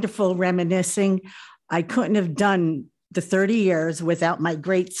been wonderful reminiscing. I couldn't have done the 30 years without my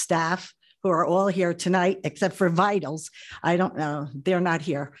great staff who are all here tonight, except for Vitals. I don't know, they're not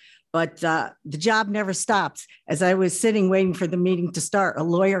here. But the job never stops. As I was sitting waiting for the meeting to start, a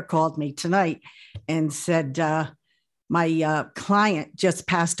lawyer called me tonight and said, my client just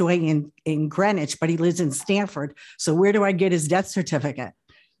passed away in Greenwich, but he lives in Stamford. So where do I get his death certificate?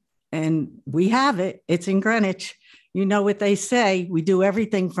 And we have it. It's in Greenwich. You know what they say, we do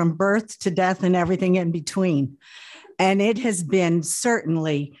everything from birth to death and everything in between. And it has been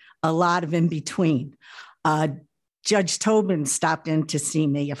certainly a lot of in between. Judge Tobin stopped in to see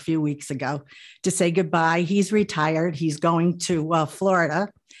me a few weeks ago to say goodbye. He's retired. He's going to Florida.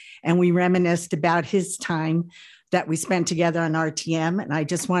 And we reminisced about his time that we spent together on RTM. And I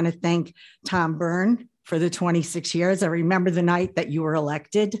just want to thank Tom Byrne for the 26 years. I remember the night that you were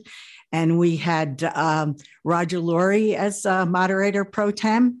elected. And we had Roger Laurie as moderator pro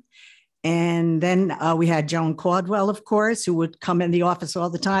tem. And then we had Joan Caldwell, of course, who would come in the office all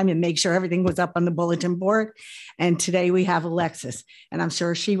the time and make sure everything was up on the bulletin board. And today we have Alexis, and I'm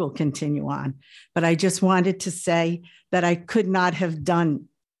sure she will continue on. But I just wanted to say that I could not have done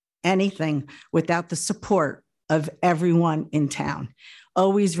anything without the support of everyone in town.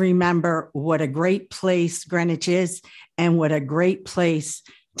 Always remember what a great place Greenwich is and what a great place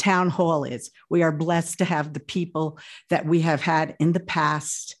Town Hall is. We are blessed to have the people that we have had in the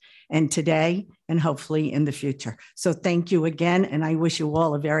past and today, and hopefully in the future. So thank you again, and I wish you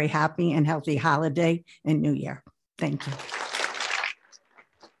all a very happy and healthy holiday and New Year. Thank you.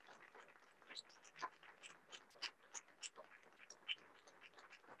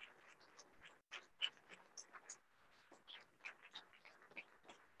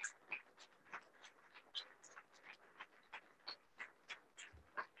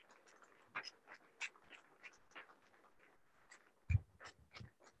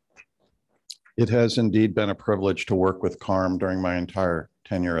 It has indeed been a privilege to work with Carm during my entire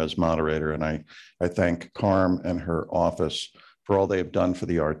tenure as moderator, and I thank Carm and her office for all they've done for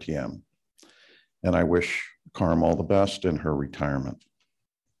the RTM. And I wish Carm all the best in her retirement.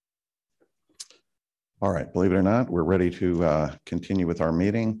 All right, believe it or not, we're ready to continue with our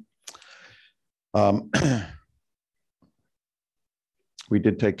meeting. We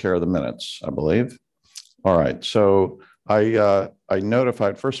did take care of the minutes, I believe. All right, so I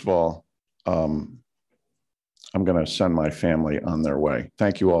notified, first of all, I'm going to send my family on their way.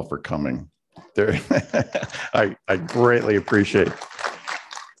 Thank you all for coming. I greatly appreciate it.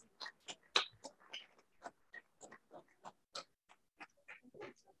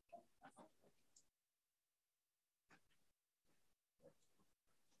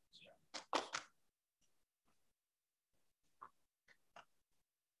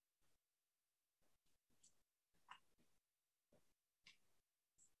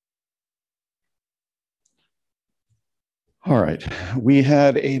 All right, we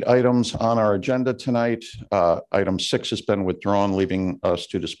had 8 items on our agenda tonight. Item 6 has been withdrawn, leaving us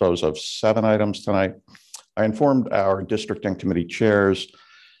to dispose of 7 items tonight. I informed our district and committee chairs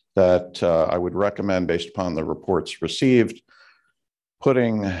that I would recommend, based upon the reports received,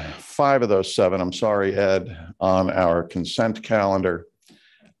 putting 5 of those 7, I'm sorry, Ed, on our consent calendar.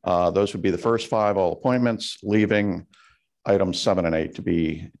 Those would be the first 5 all appointments, leaving items 7 and 8 to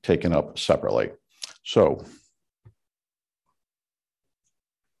be taken up separately. So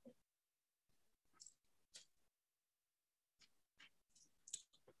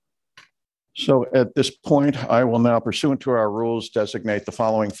at this point, I will now, pursuant to our rules, designate the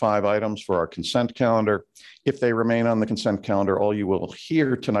following 5 items for our consent calendar. If they remain on the consent calendar, all you will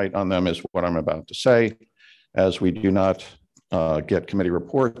hear tonight on them is what I'm about to say, as we do not get committee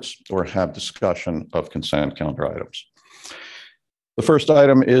reports or have discussion of consent calendar items. The first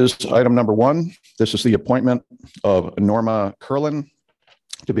item is item number 1. This is the appointment of Norma Curlin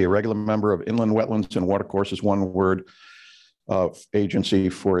to be a regular member of Inland Wetlands and Watercourses, one word, agency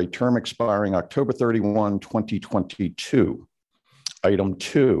for a term expiring October 31, 2022. Item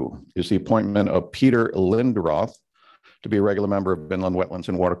 2 is the appointment of Peter Lindroth to be a regular member of Inland Wetlands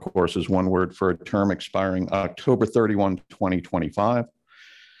and Watercourses, one word, for a term expiring October 31, 2025.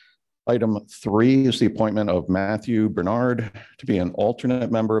 Item 3 is the appointment of Matthew Bernard to be an alternate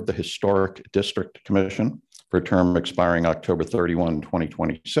member of the Historic District Commission for a term expiring October 31,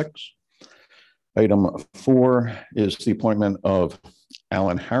 2026. Item 4 is the appointment of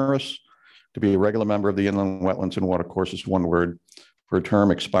Alan Harris to be a regular member of the Inland Wetlands and Watercourses, one word, for a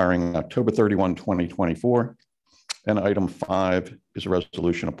term expiring October 31, 2024. And item 5 is a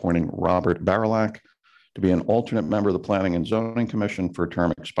resolution appointing Robert Barilak to be an alternate member of the Planning and Zoning Commission for a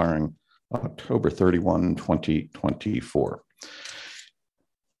term expiring October 31, 2024.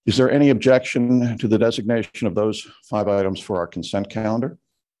 Is there any objection to the designation of those 5 items for our consent calendar?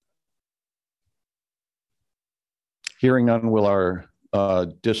 Hearing none, will our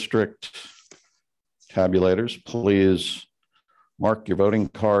district tabulators please mark your voting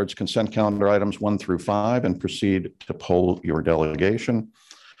cards, consent calendar items 1 through 5, and proceed to poll your delegation.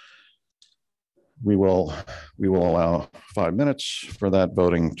 We will allow 5 minutes for that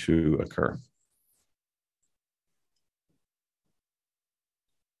voting to occur.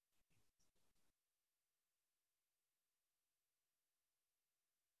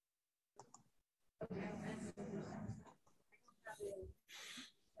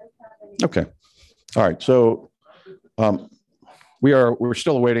 Okay. All right. So we're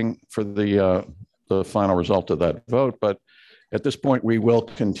still waiting for the final result of that vote, but at this point we will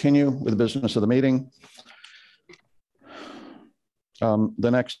continue with the business of the meeting. The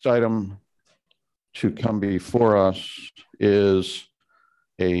next item to come before us is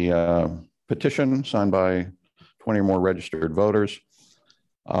a petition signed by 20 or more registered voters.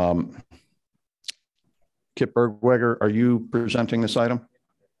 Kip Bergweger, are you presenting this item?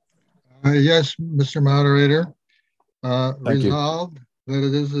 Yes, Mr. Moderator. Thank Resolved that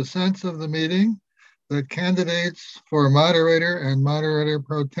it is the sense of the meeting that candidates for moderator and moderator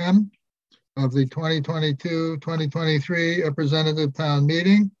pro tem of the 2022-2023 representative town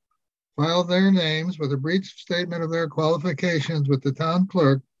meeting file their names with a brief statement of their qualifications with the town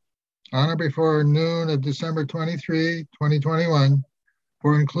clerk on or before noon of December 23, 2021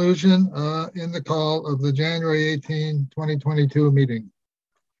 for inclusion in the call of the January 18, 2022 meeting.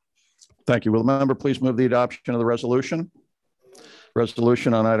 Thank you. Will the member please move the adoption of the resolution?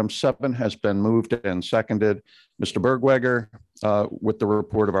 Resolution on item 7 has been moved and seconded. Mr. Bergweger, with the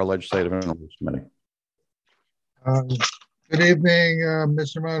report of our Legislative and Rules Committee. Good evening,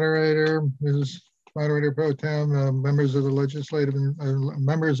 Mr. Moderator, Mrs. Moderator Pro Tem, members of the Legislative and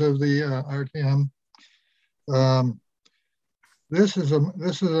members of the RTM. This is a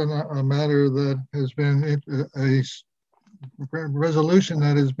matter that has been a resolution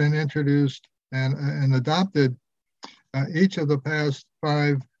that has been introduced and adopted each of the past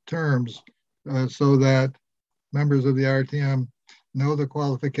 5 terms so that members of the RTM know the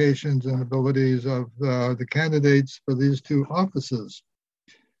qualifications and abilities of the candidates for these 2 offices.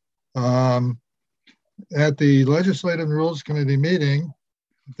 At the Legislative and Rules Committee meeting,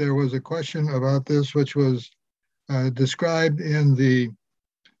 there was a question about this, which was described in the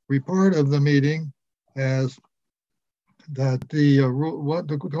report of the meeting as that the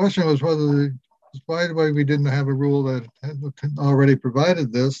question was whether why we didn't have a rule that had already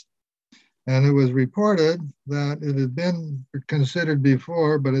provided this, and it was reported that it had been considered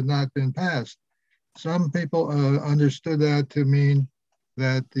before but had not been passed. Some people understood that to mean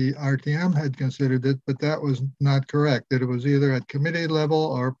that the RTM had considered it, but that was not correct. That it was either at committee level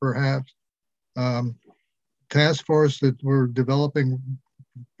or perhaps task force that were developing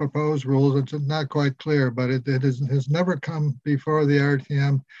proposed rules. It's not quite clear, but it has never come before the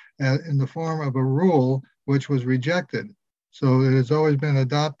RTM in the form of a rule which was rejected. So it has always been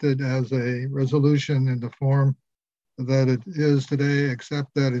adopted as a resolution in the form that it is today,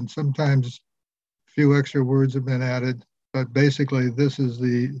 except that in sometimes a few extra words have been added. But basically, this is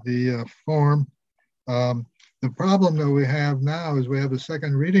the form. The problem that we have now is we have a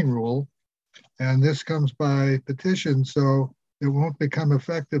second reading rule, and this comes by petition. So it won't become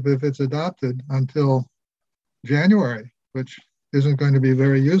effective if it's adopted until January, which isn't going to be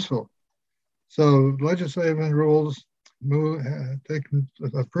very useful. So Legislative and Rules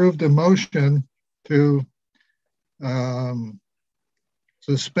approved a motion to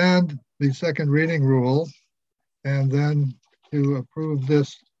suspend the second reading rule and then to approve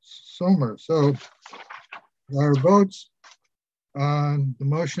this summer. So our votes on the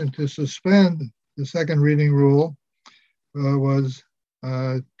motion to suspend the second reading rule was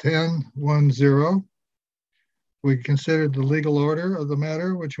 10-1-0. We considered the legal order of the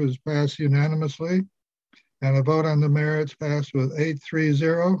matter, which was passed unanimously, and a vote on the merits passed with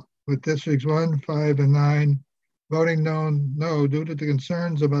 8-3-0, with districts 1, 5, and 9 voting no due to the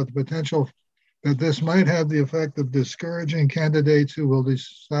concerns about the potential that this might have the effect of discouraging candidates who will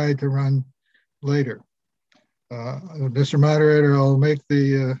decide to run later. Mr. Moderator, I'll make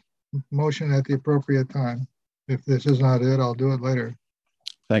the motion at the appropriate time. If this is not it, I'll do it later.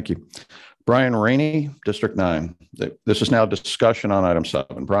 Thank you. Brian Rainey, District 9. This is now discussion on item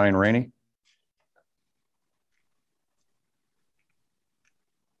 7. Brian Rainey.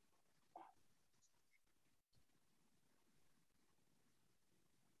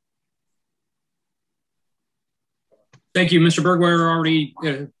 Thank you. Mr. Bergweier already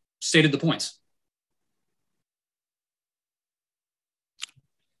stated the points.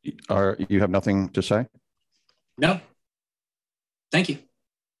 You have nothing to say? No. Thank you.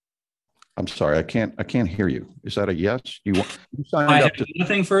 I'm sorry, I can't hear you. Is that a yes? You signed I up have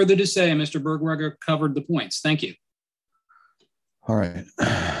nothing further to say. Mr. Bergweier covered the points. Thank you. All right.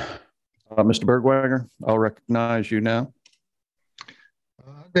 Mr. Bergweier, I'll recognize you now.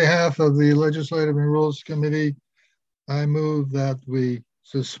 On behalf of the Legislative and Rules Committee, I move that we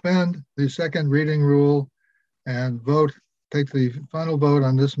suspend the second reading rule and take the final vote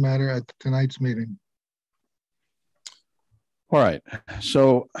on this matter at tonight's meeting. All right.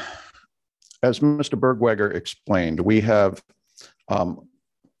 So, as Mr. Bergweier explained, we have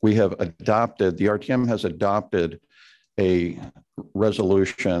adopted, the RTM has adopted a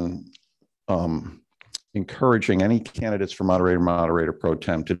resolution encouraging any candidates for moderator pro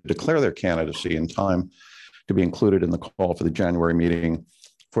tem to declare their candidacy in time to be included in the call for the January meeting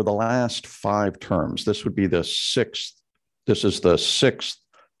for the last 5 terms. This would be the 6th. This is the 6th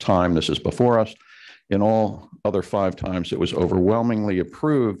time this is before us. In all other 5 times, it was overwhelmingly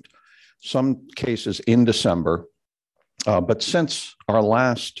approved, some cases in December. But since our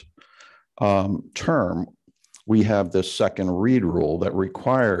last term, we have this second read rule that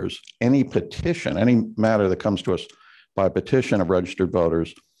requires any petition, any matter that comes to us by petition of registered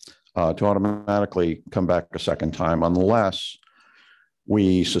voters to automatically come back a second time unless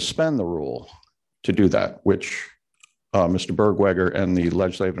we suspend the rule to do that, which Mr. Bergweier and the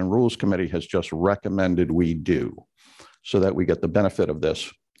Legislative and Rules Committee has just recommended we do so that we get the benefit of this.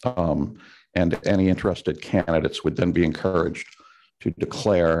 And any interested candidates would then be encouraged to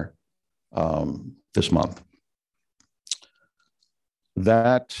declare this month.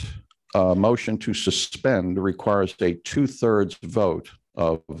 That motion to suspend requires a 2/3 vote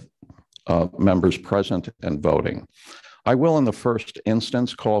of members present and voting. I will, in the first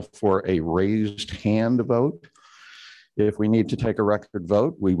instance, call for a raised hand vote. If we need to take a record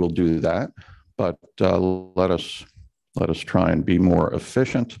vote, we will do that. But let us try and be more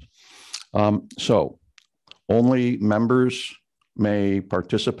efficient. So only members may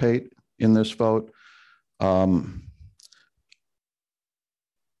participate in this vote.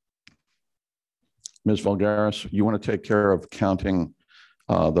 Ms. Vulgaris, you want to take care of counting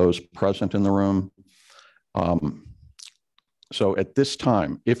those present in the room? So at this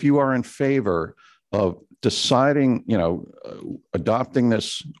time, if you are in favor of deciding, adopting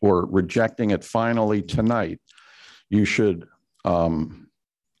this or rejecting it finally tonight, you should,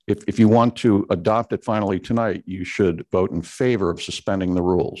 if you want to adopt it finally tonight, you should vote in favor of suspending the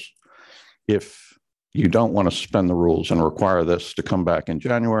rules. If you don't want to suspend the rules and require this to come back in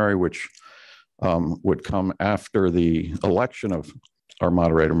January, which would come after the election of our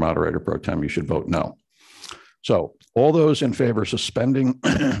moderator pro tem, you should vote no. So all those in favor of suspending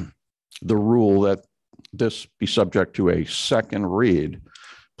the rule that this be subject to a second read,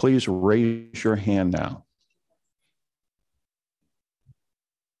 please raise your hand now.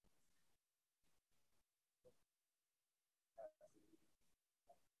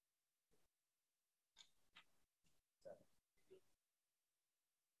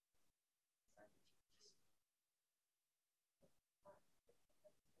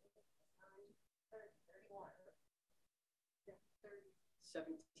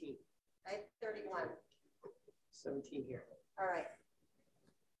 I have 31. 17 here. All right.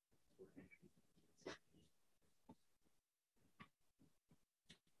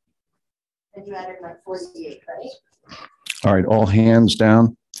 And you added like 48, right? All right, all hands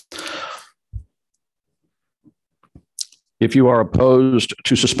down. If you are opposed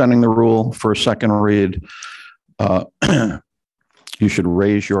to suspending the rule for a second read, you should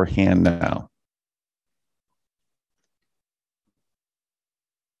raise your hand now.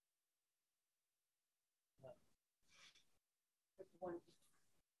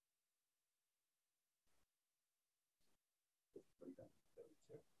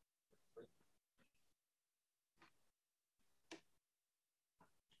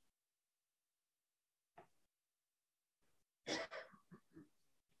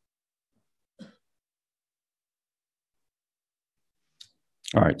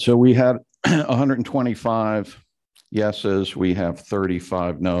 All right, so we had 125 yeses, we have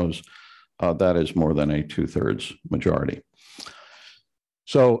 35 noes. That is more than a 2/3 majority.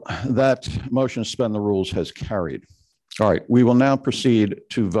 So that motion to suspend the rules has carried. All right, we will now proceed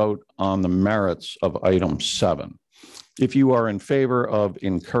to vote on the merits of item 7. If you are in favor of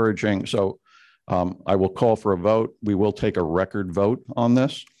encouraging, I will call for a vote. We will take a record vote on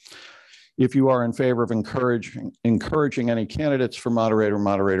this. If you are in favor of encouraging any candidates for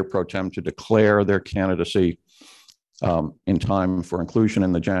moderator pro tem to declare their candidacy in time for inclusion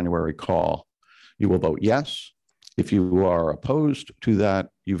in the January call, you will vote yes. If you are opposed to that,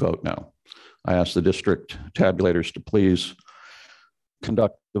 you vote no. I ask the district tabulators to please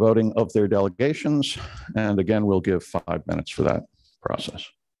conduct the voting of their delegations. And again, we'll give 5 minutes for that process.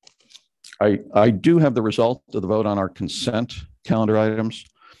 I do have the result of the vote on our consent calendar items.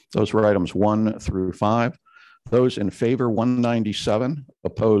 Those were items 1 through 5. Those in favor, 197,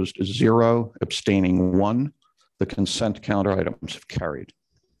 opposed 0, abstaining 1. The consent calendar items have carried.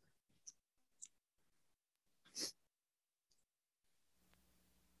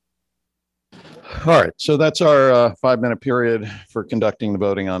 All right, so that's our 5-minute period for conducting the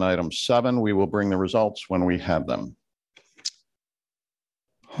voting on item 7. We will bring the results when we have them.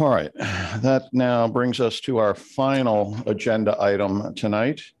 All right, that now brings us to our final agenda item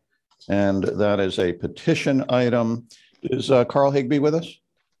tonight, and that is a petition item. Is Carl Higbee with us?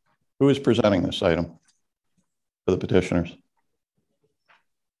 Who is presenting this item for the petitioners?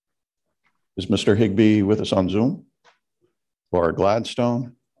 Is Mr. Higbee with us on Zoom or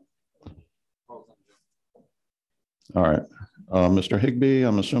Gladstone? All right, Mr. Higbee,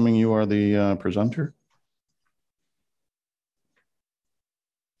 I'm assuming you are the presenter.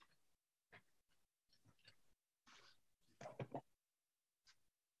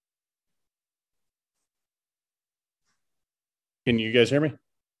 Can you guys hear me?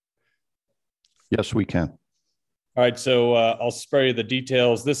 Yes, we can. All right, so I'll spare you the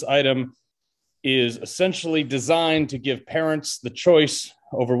details. This item is essentially designed to give parents the choice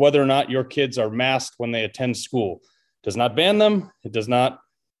over whether or not your kids are masked when they attend school. It does not ban them. It does not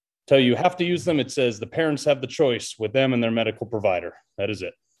tell you have to use them. It says the parents have the choice with them and their medical provider. That is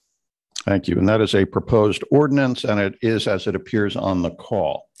it. Thank you. And that is a proposed ordinance, and it is as it appears on the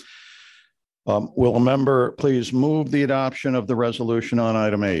call. Will a member please move the adoption of the resolution on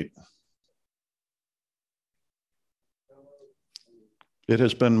item 8? It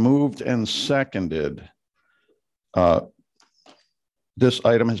has been moved and seconded. This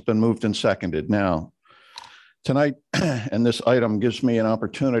item has been moved and seconded. Now, tonight, and this item gives me an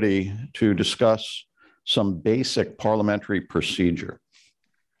opportunity to discuss some basic parliamentary procedure.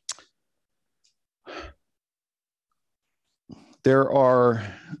 There are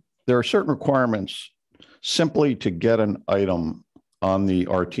certain requirements simply to get an item on the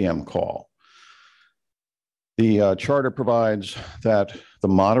RTM call. The charter provides that the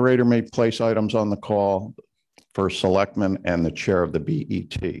moderator may place items on the call for selectmen and the chair of the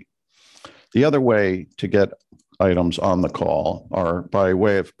BET. The other way to get items on the call are by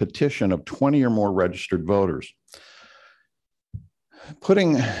way of petition of 20 or more registered voters.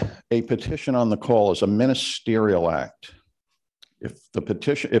 Putting a petition on the call is a ministerial act. If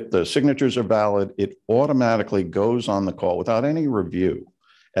the signatures are valid, it automatically goes on the call without any review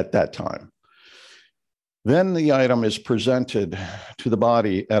at that time. Then the item is presented to the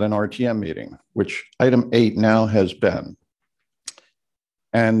body at an RTM meeting, which item 8 now has been.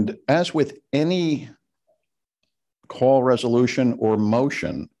 And as with any call resolution or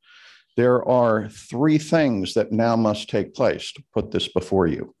motion, there are 3 things that now must take place to put this before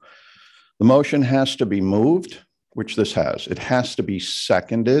you. The motion has to be moved, which this has. It has to be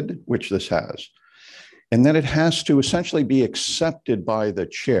seconded, which this has. And then it has to essentially be accepted by the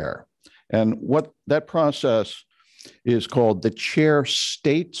chair. And what that process is called, the chair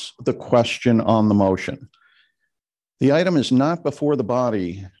states the question on the motion. The item is not before the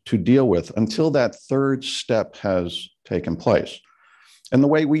body to deal with until that 3rd step has taken place. And the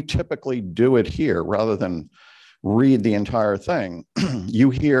way we typically do it here, rather than read the entire thing,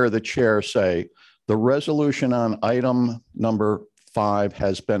 you hear the chair say, the resolution on item number 5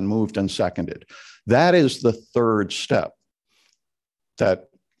 has been moved and seconded. That is the 3rd step that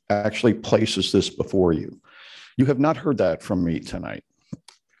actually places this before you. You have not heard that from me tonight.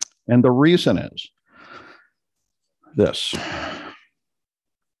 And the reason is this.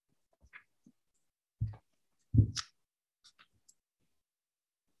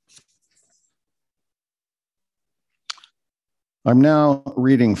 I'm now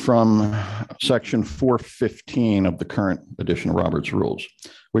reading from section 415 of the current edition of Robert's Rules,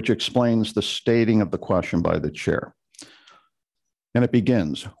 which explains the stating of the question by the chair. And it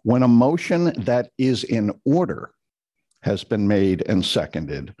begins, when a motion that is in order has been made and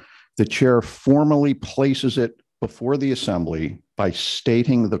seconded, the chair formally places it before the assembly by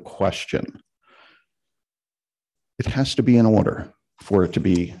stating the question. It has to be in order for it to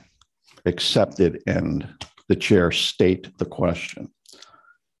be accepted and the chair state the question.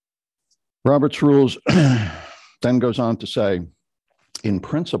 Robert's Rules then goes on to say, in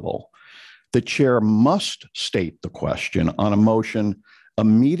principle, the chair must state the question on a motion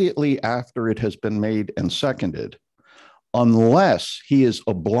immediately after it has been made and seconded, unless he is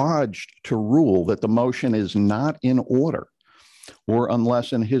obliged to rule that the motion is not in order, or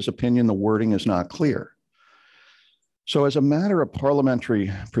unless, in his opinion, the wording is not clear. So as a matter of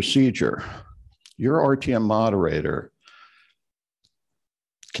parliamentary procedure, your RTM moderator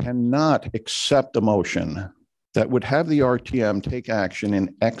cannot accept a motion that would have the RTM take action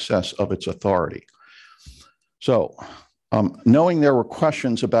in excess of its authority. So knowing there were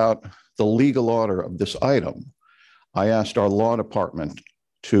questions about the legal order of this item, I asked our law department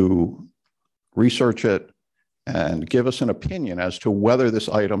to research it and give us an opinion as to whether this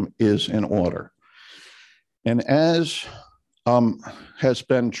item is in order. And as has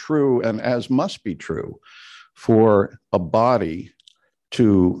been true and as must be true for a body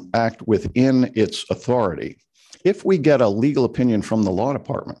to act within its authority, if we get a legal opinion from the law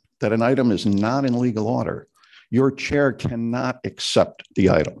department that an item is not in legal order, your chair cannot accept the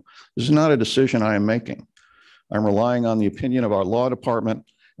item. This is not a decision I am making. I'm relying on the opinion of our law department,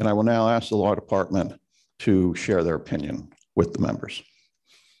 and I will now ask the law department to share their opinion with the members.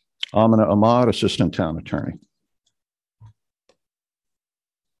 Amina Ahmad, Assistant Town Attorney.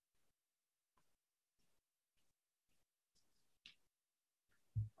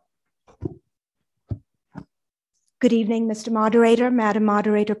 Good evening, Mr. Moderator, Madam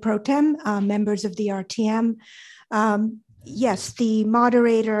Moderator Pro Tem, members of the RTM. Yes, the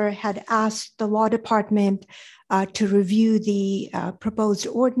moderator had asked the law department to review the proposed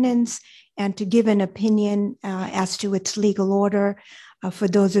ordinance and to give an opinion as to its legal order. For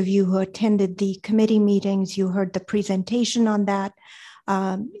those of you who attended the committee meetings, you heard the presentation on that.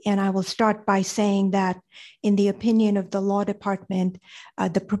 And I will start by saying that in the opinion of the law department,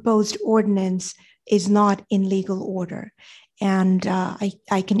 the proposed ordinance is not in legal order. And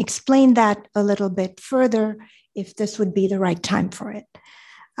I can explain that a little bit further if this would be the right time for it.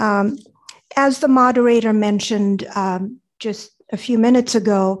 As the moderator mentioned just a few minutes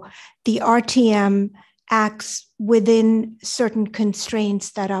ago, the RTM acts within certain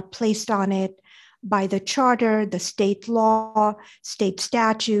constraints that are placed on it by the charter, the state law, state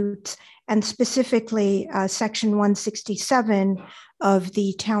statutes, and specifically Section 167 of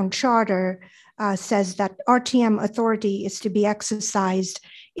the town charter says that RTM authority is to be exercised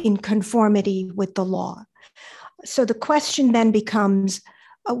in conformity with the law. So the question then becomes,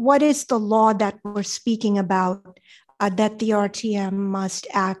 what is the law that we're speaking about that the RTM must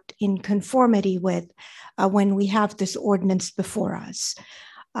act in conformity with when we have this ordinance before us?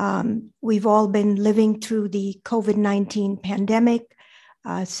 We've all been living through the COVID-19 pandemic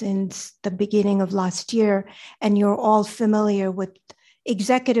since the beginning of last year, and you're all familiar with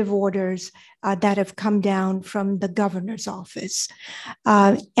executive orders that have come down from the governor's office.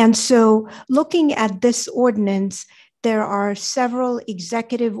 And so looking at this ordinance, there are several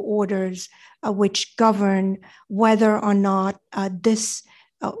executive orders which govern whether or not this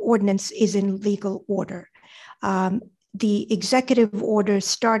ordinance is in legal order. The executive orders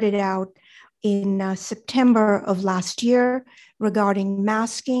started out in September of last year regarding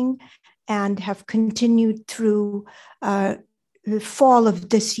masking and have continued through the fall of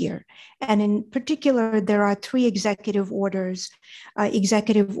this year. And in particular, there are three executive orders,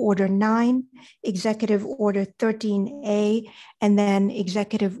 Executive Order 9, Executive Order 13A, and then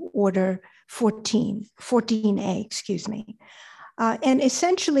Executive Order 14A, excuse me. And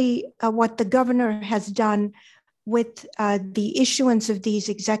essentially what the governor has done with the issuance of these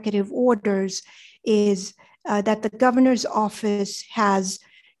executive orders is that the governor's office has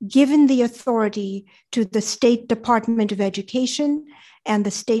given the authority to the State Department of Education and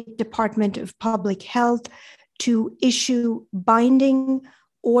the State Department of Public Health to issue binding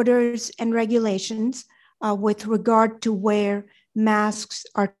orders and regulations with regard to where masks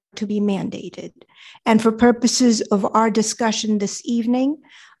are to be mandated. And for purposes of our discussion this evening,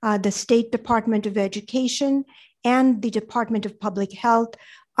 the State Department of Education and the Department of Public Health,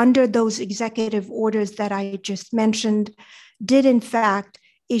 under those executive orders that I just mentioned, did in fact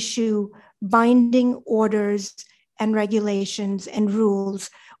issue binding orders and regulations and rules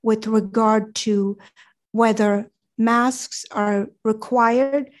with regard to whether masks are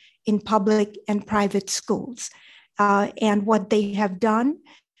required in public and private schools. And what they have done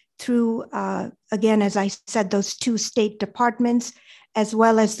through, again, as I said, those two state departments, as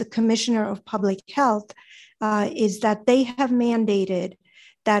well as the Commissioner of Public Health, is that they have mandated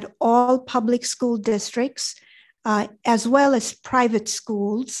that all public school districts, as well as private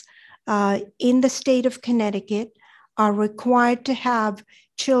schools in the state of Connecticut, are required to have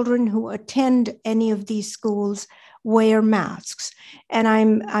children who attend any of these schools wear masks. And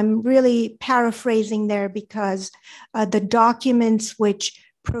I'm really paraphrasing there because the documents which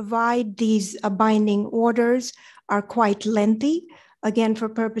provide these binding orders are quite lengthy. Again, for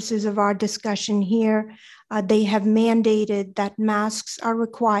purposes of our discussion here, they have mandated that masks are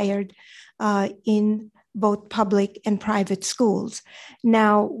required in both public and private schools.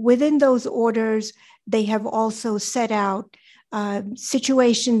 Now, within those orders, they have also set out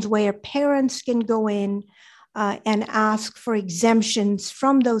situations where parents can go in and ask for exemptions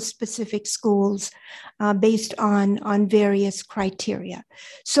from those specific schools based on various criteria.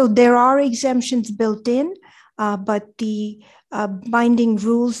 So there are exemptions built in, but the binding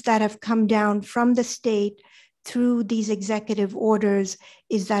rules that have come down from the state through these executive orders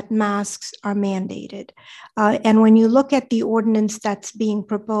is that masks are mandated. And when you look at the ordinance that's being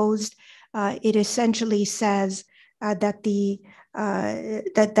proposed, it essentially says that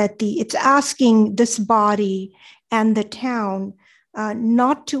it's asking this body and the town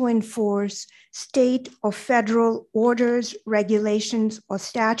not to enforce state or federal orders, regulations, or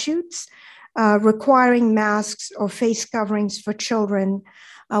statutes requiring masks or face coverings for children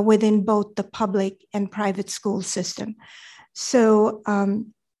within both the public and private school system. So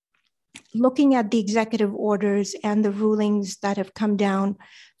looking at the executive orders and the rulings that have come down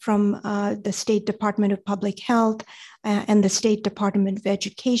from the State Department of Public Health and the State Department of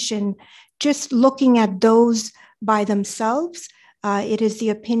Education, just looking at those by themselves, it is the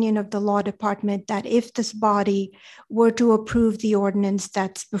opinion of the law department that if this body were to approve the ordinance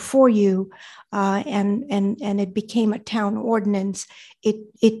that's before you and it became a town ordinance,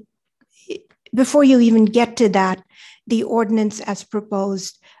 before you even get to that, the ordinance as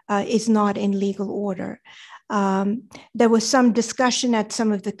proposed is not in legal order. There was some discussion at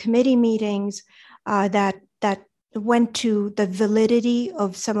some of the committee meetings that went to the validity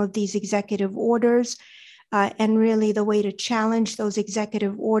of some of these executive orders. And really the way to challenge those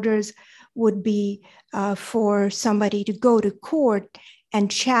executive orders would be for somebody to go to court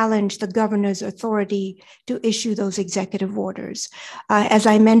and challenge the governor's authority to issue those executive orders. As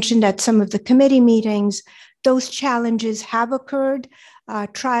I mentioned at some of the committee meetings, those challenges have occurred.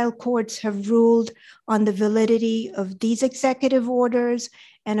 Trial courts have ruled on the validity of these executive orders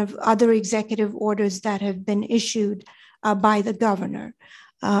and of other executive orders that have been issued by the governor.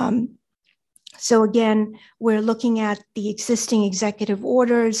 So again, we're looking at the existing executive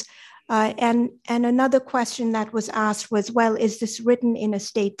orders. And another question that was asked was, well, is this written in a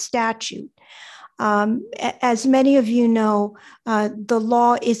state statute? As many of you know, the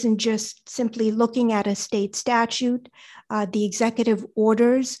law isn't just simply looking at a state statute. The executive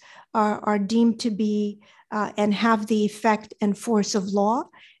orders are deemed to be and have the effect and force of law,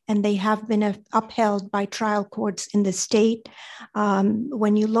 and they have been upheld by trial courts in the state.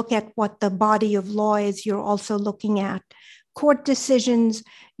 When you look at what the body of law is, you're also looking at court decisions,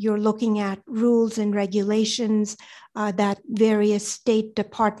 you're looking at rules and regulations that various state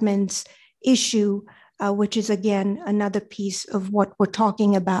departments issue, which is again another piece of what we're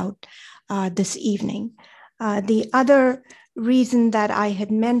talking about this evening. The other reason that I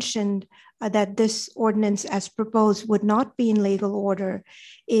had mentioned that this ordinance as proposed would not be in legal order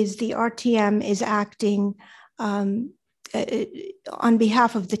is the RTM is acting on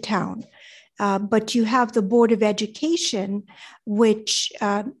behalf of the town. But you have the Board of Education, which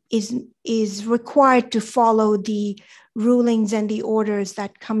is required to follow the rulings and the orders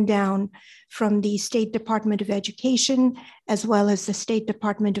that come down from the State Department of Education, as well as the State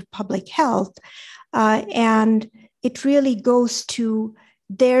Department of Public Health. And it really goes to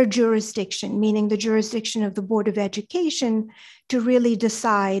their jurisdiction, meaning the jurisdiction of the Board of Education, to really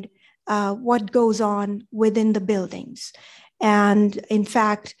decide what goes on within the buildings. And in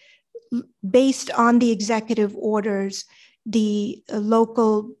fact, based on the executive orders, the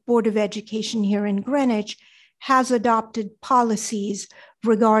local Board of Education here in Greenwich has adopted policies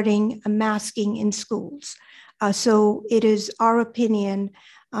regarding masking in schools. So it is our opinion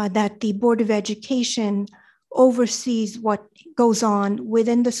that the Board of Education oversees what goes on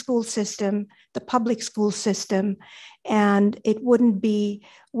within the school system, the public school system, and it wouldn't be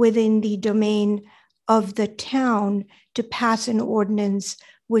within the domain of the town to pass an ordinance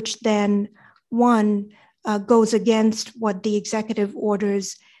which then, one, goes against what the executive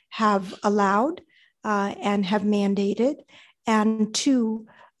orders have allowed and have mandated, and two,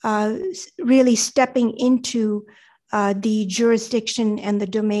 really stepping into the jurisdiction and the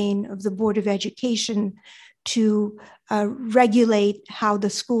domain of the Board of Education to regulate how the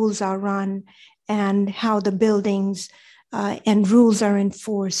schools are run and how the buildings and rules are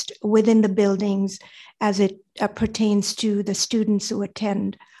enforced within the buildings as it pertains to the students who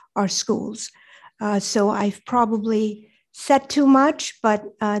attend our schools. So I've probably said too much, but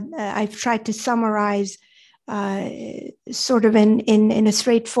I've tried to summarize sort of in a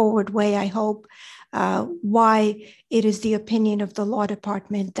straightforward way, I hope, why it is the opinion of the law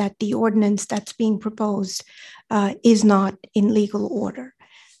department that the ordinance that's being proposed is not in legal order.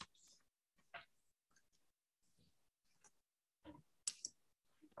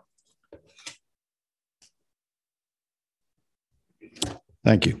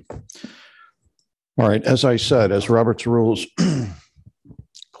 Thank you. All right, as I said, as Robert's rules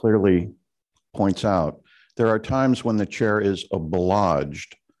clearly points out, there are times when the chair is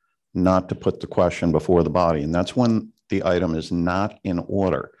obliged not to put the question before the body, and that's when the item is not in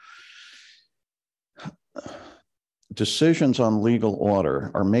order. Decisions on legal order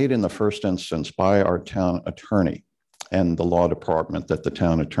are made in the first instance by our town attorney and the law department that the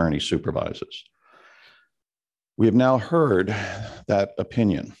town attorney supervises. We have now heard that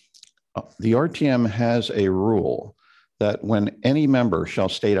opinion. The RTM has a rule that when any member shall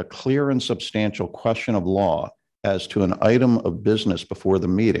state a clear and substantial question of law as to an item of business before the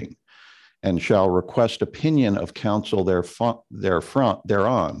meeting and shall request opinion of counsel thereon,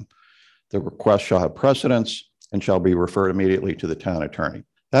 the request shall have precedence and shall be referred immediately to the town attorney.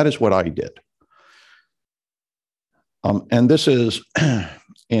 That is what I did. And this is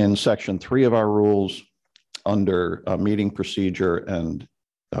in section 3 of our rules under meeting procedure and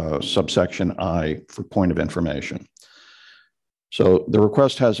subsection I for point of information. So the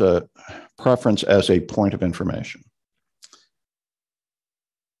request has a preference as a point of information.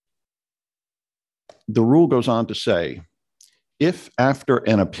 The rule goes on to say, if after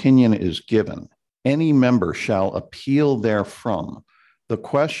an opinion is given, any member shall appeal therefrom, the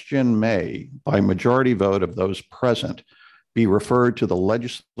question may, by majority vote of those present, be referred to the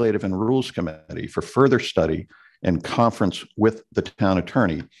Legislative and Rules Committee for further study and conference with the town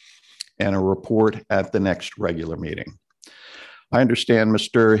attorney and a report at the next regular meeting. I understand,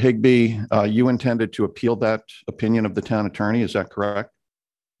 Mr. Higbee, you intended to appeal that opinion of the town attorney. Is that correct?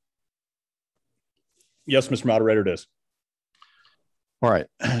 Yes, Mr. Moderator, it is. All right.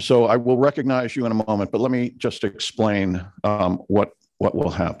 So I will recognize you in a moment, but let me just explain what will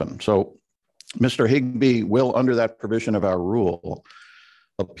happen. So Mr. Higbee will, under that provision of our rule,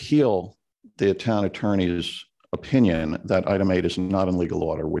 appeal the town attorney's opinion that item 8 is not in legal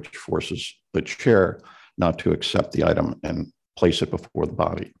order, which forces the chair not to accept the item and place it before the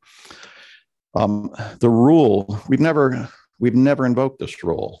body. The rule, we've never invoked this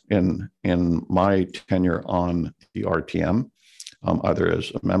rule in my tenure on the RTM, either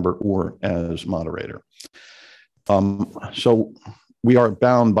as a member or as moderator. So we are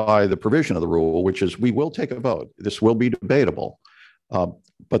bound by the provision of the rule, which is we will take a vote. This will be debatable,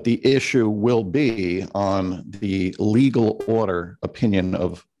 but the issue will be on the legal order opinion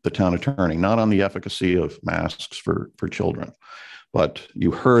of the town attorney, not on the efficacy of masks for children. But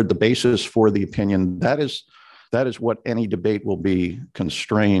you heard the basis for the opinion. That is what any debate will be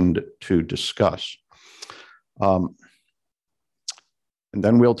constrained to discuss. And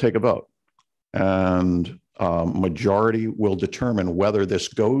then we'll take a vote. And majority will determine whether this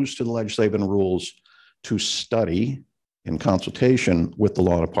goes to the Legislative and Rules to study in consultation with the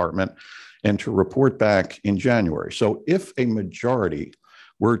law department and to report back in January. So if a majority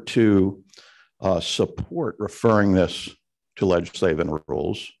were to support referring this to Legislative and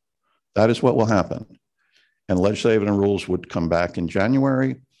Rules, that is what will happen. And Legislative and Rules would come back in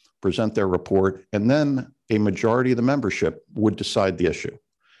January, present their report, and then a majority of the membership would decide the issue.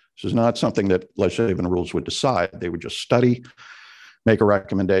 This is not something that Legislative and Rules would decide. They would just study, make a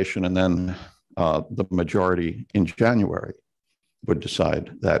recommendation, and then the majority in January would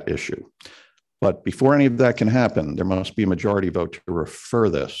decide that issue. But before any of that can happen, there must be a majority vote to refer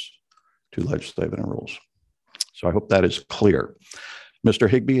this to Legislative and Rules. So I hope that is clear. Mr.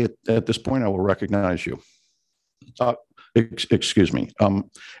 Higbee, at this point, I will recognize you. Excuse me.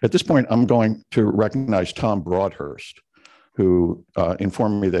 At this point, I'm going to recognize Tom Broadhurst, who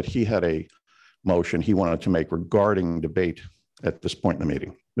informed me that he had a motion he wanted to make regarding debate at this point in the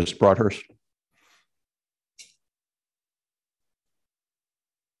meeting. Ms. Broadhurst.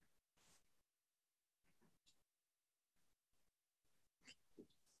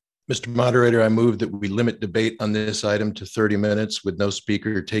 Mr. Moderator, I move that we limit debate on this item to 30 minutes with no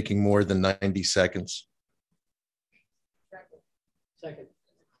speaker taking more than 90 seconds. Second.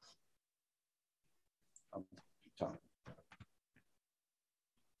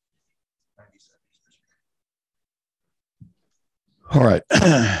 All right.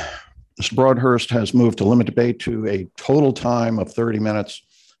 Mr. Broadhurst has moved to limit debate to a total time of 30 minutes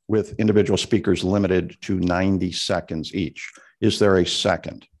with individual speakers limited to 90 seconds each. Is there a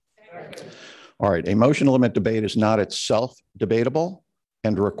second? All right. A motion to limit debate is not itself debatable.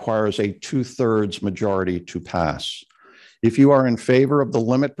 and requires a 2/3 majority to pass. If you are in favor of the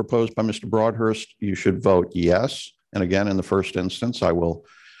limit proposed by Mr. Broadhurst, you should vote yes. And again, in the first instance, I will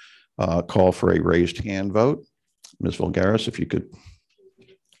call for a raised hand vote. Ms. Vulgaris, if you could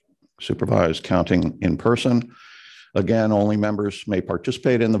supervise counting in person. Again, only members may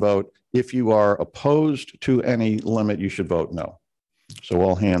participate in the vote. If you are opposed to any limit, you should vote no. So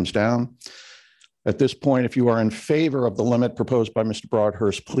all hands down. At this point, if you are in favor of the limit proposed by Mr.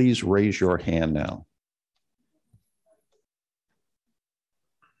 Broadhurst, please raise your hand now.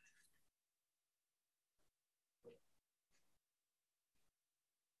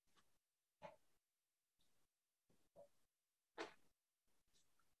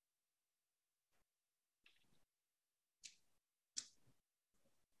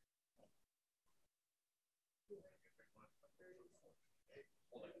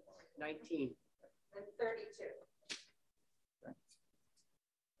 And 32.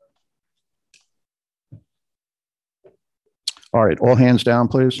 All right, all hands down,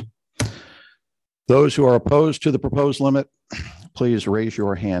 please. Those who are opposed to the proposed limit, please raise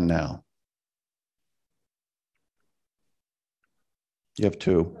your hand now. You have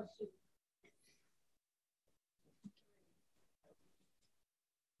two.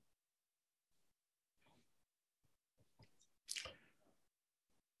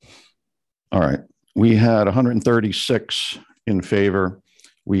 All right, we had 136 in favor.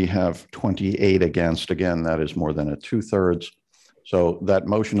 We have 28 against. Again, that is more than a 2/3. So that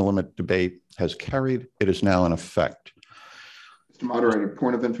motion to limit debate has carried. It is now in effect. Mr. Moderator,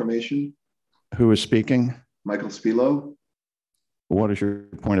 point of information. Who is speaking? Michael Spilo. What is your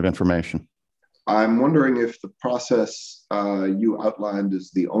point of information? I'm wondering if the process you outlined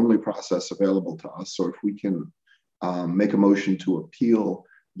is the only process available to us, or if we can make a motion to appeal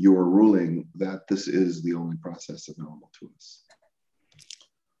your ruling that this is the only process available to us.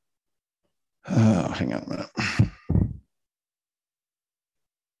 Hang on a minute.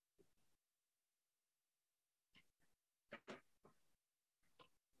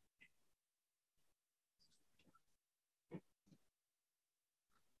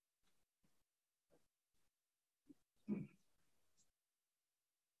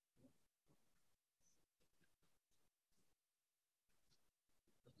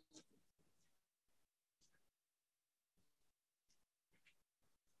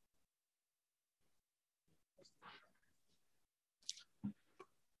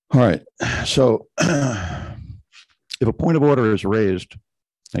 All right, so if a point of order is raised,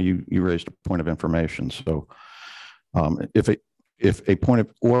 now you raised a point of information. So if a point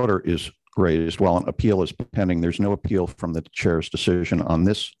of order is raised while an appeal is pending, there's no appeal from the chair's decision on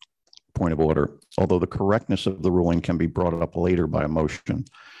this point of order, although the correctness of the ruling can be brought up later by a motion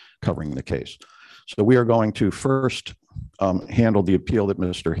covering the case. So we are going to first handle the appeal that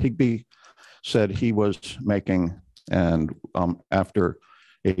Mr. Higbee said he was making, and after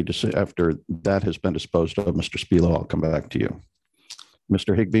that has been disposed of, Mr. Spilo, I'll come back to you.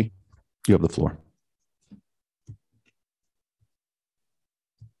 Mr. Higbee, you have the floor.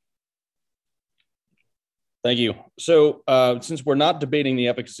 Thank you. So since we're not debating the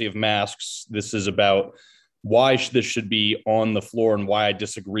efficacy of masks, this is about why this should be on the floor and why I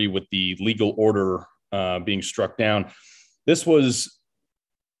disagree with the legal order being struck down. This was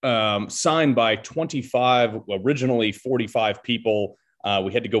signed by 25, originally 45 people.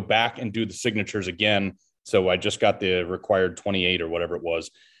 We had to go back and do the signatures again. So I just got the required 28 or whatever it was.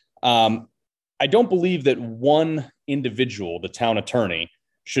 I don't believe that one individual, the town attorney,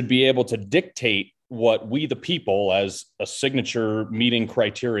 should be able to dictate what we, the people, as a signature meeting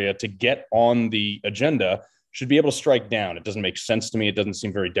criteria to get on the agenda, should be able to strike down. It doesn't make sense to me. It doesn't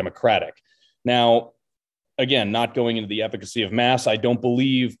seem very democratic. Now, again, not going into the efficacy of mass, I don't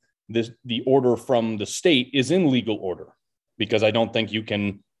believe the order from the state is in legal order, because I don't think you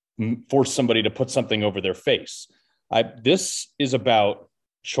can force somebody to put something over their face. This is about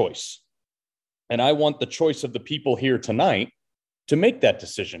choice. And I want the choice of the people here tonight to make that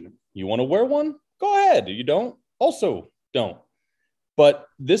decision. You want to wear one? Go ahead. You don't? Also don't. But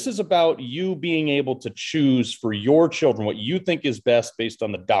this is about you being able to choose for your children what you think is best based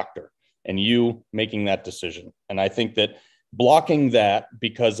on the doctor and you making that decision. And I think that blocking that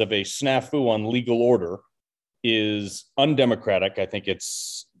because of a snafu on legal order is undemocratic. I think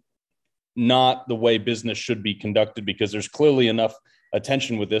it's not the way business should be conducted, because there's clearly enough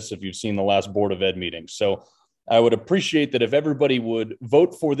attention with this if you've seen the last Board of Ed meeting. So I would appreciate that if everybody would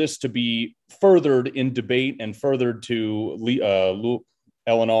vote for this to be furthered in debate and furthered to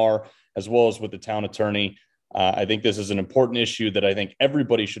L&R as well as with the town attorney. I think this is an important issue that I think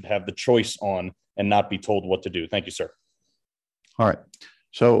everybody should have the choice on and not be told what to do. Thank you, sir. All right.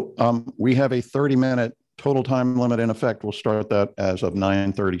 So we have a 30-minute total time limit in effect. We'll start that as of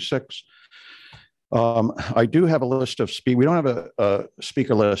 9:36. I do have a list of we don't have a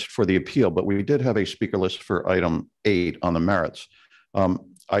speaker list for the appeal, but we did have a speaker list for item 8 on the merits.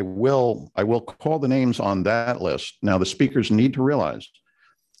 I will call the names on that list. Now, the speakers need to realize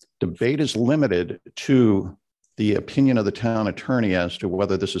debate is limited to the opinion of the town attorney as to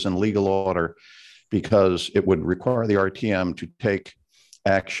whether this is in legal order, because it would require the RTM to take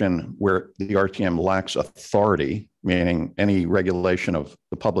action where the RTM lacks authority, meaning any regulation of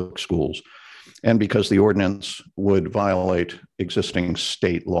the public schools, and because the ordinance would violate existing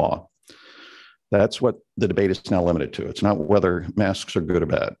state law. That's what the debate is now limited to. It's not whether masks are good or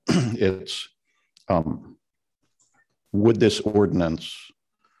bad. It's would this ordinance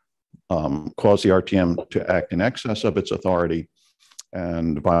cause the RTM to act in excess of its authority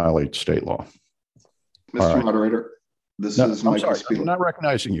and violate state law? Mr. Right. Moderator, this is Michael Spilo. I'm not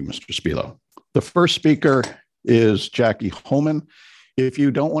recognizing you, Mr. Spilo. The first speaker is Jackie Homan. If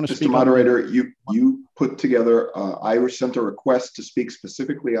you don't want to speak— Mr. Moderator, you put together, I sent a request to speak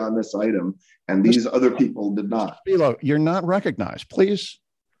specifically on this item, and these other people did not. Spilo, you're not recognized. Please,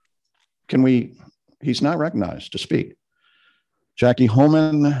 he's not recognized to speak. Jackie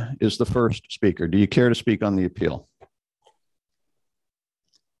Homan is the first speaker. Do you care to speak on the appeal?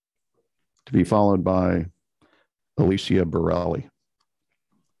 To be followed by Alicia Borelli.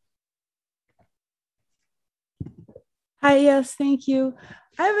 Hi, yes, thank you.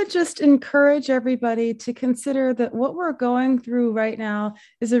 I would just encourage everybody to consider that what we're going through right now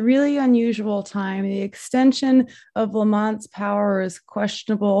is a really unusual time. The extension of Lamont's power is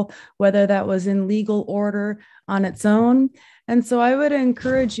questionable, whether that was in legal order on its own. And so I would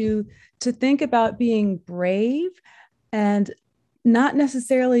encourage you to think about being brave and not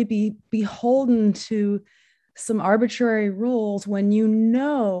necessarily be beholden to some arbitrary rules when you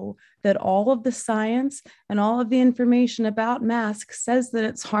know that all of the science and all of the information about masks says that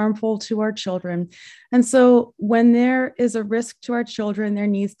it's harmful to our children. And so when there is a risk to our children, there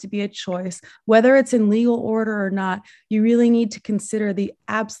needs to be a choice. Whether it's in legal order or not, you really need to consider the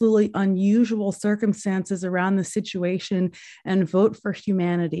absolutely unusual circumstances around the situation and vote for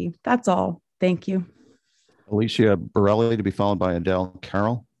humanity. That's all. Thank you. Alicia Borelli, to be followed by Adele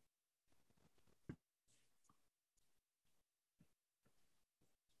Carroll.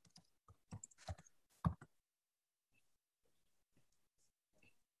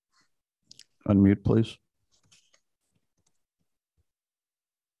 Unmute, please.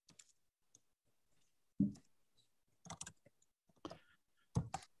 Is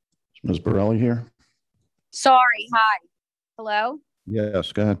Ms. Borelli here? Sorry. Hi. Hello.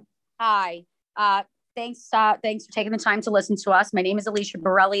 Yes, go ahead. Hi. Thanks for taking the time to listen to us. My name is Alicia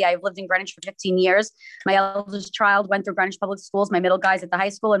Borelli. I've lived in Greenwich for 15 years. My eldest child went through Greenwich Public Schools. My middle guy's at the high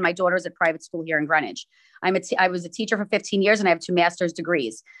school, and my daughter's at private school here in Greenwich. I was a teacher for 15 years, and I have 2 master's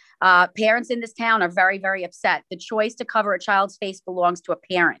degrees. Parents in this town are very, very upset. The choice to cover a child's face belongs to a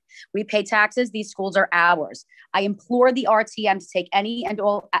parent. We pay taxes. These schools are ours. I implore the RTM to take any and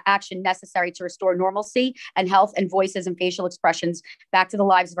all action necessary to restore normalcy and health and voices and facial expressions back to the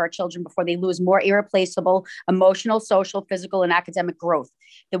lives of our children before they lose more irreplaceable emotional, social, physical, and academic growth.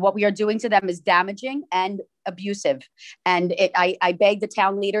 That what we are doing to them is damaging and abusive. And I beg the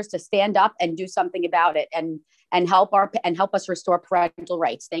town leaders to stand up and do something about it and help us restore parental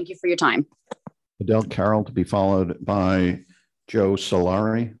rights. Thank you for your time. Adele Carroll, to be followed by Joe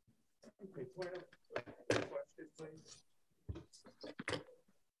Solari.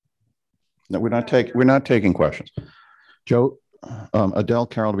 No, we're not taking questions. Adele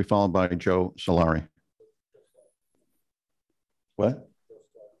Carroll, to be followed by Joe Solari. What?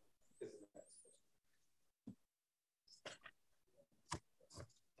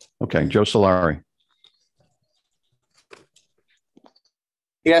 Okay, Joe Solari.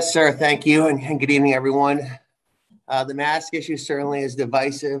 Yes, sir. Thank you. And good evening, everyone. The mask issue certainly is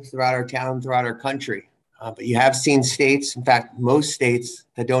divisive throughout our town, throughout our country. But you have seen states, in fact, most states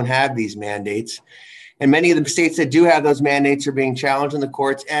that don't have these mandates. And many of the states that do have those mandates are being challenged in the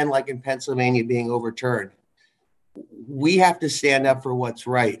courts and, like in Pennsylvania, being overturned. We have to stand up for what's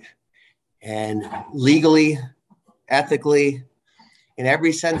right. And legally, ethically, in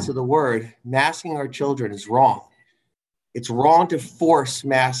every sense of the word, masking our children is wrong. It's wrong to force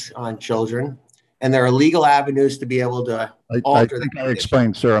masks on children, and there are legal avenues to be able to alter. I think I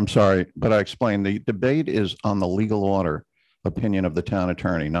explained, sir, I'm sorry, but I explained the debate is on the legal order opinion of the town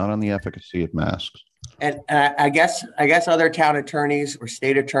attorney, not on the efficacy of masks. And I guess other town attorneys or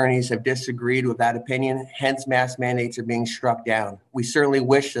state attorneys have disagreed with that opinion, hence mask mandates are being struck down. We certainly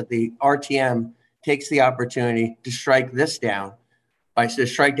wish that the RTM takes the opportunity to strike this down I should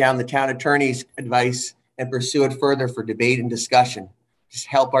strike down the town attorney's advice and pursue it further for debate and discussion. Just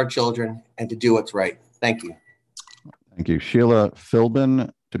help our children and to do what's right. Thank you. Thank you. Sheila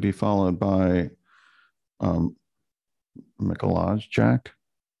Philbin, to be followed by Mikolaj Jack.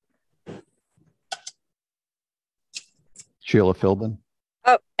 Sheila Philbin.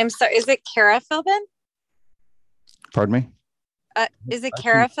 Oh, I'm sorry. Is it Kara Philbin? Pardon me? Is it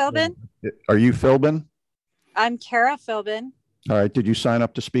Kara Philbin? Are you Philbin? I'm Kara Philbin. All right. Did you sign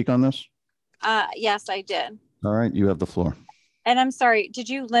up to speak on this? Yes, I did. All right. You have the floor. And I'm sorry, did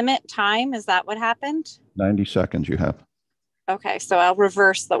you limit time? Is that what happened? 90 seconds you have. Okay, so I'll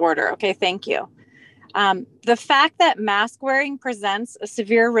reverse the order. Okay, thank you. The fact that mask wearing presents a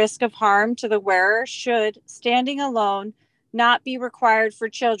severe risk of harm to the wearer should, standing alone, not be required for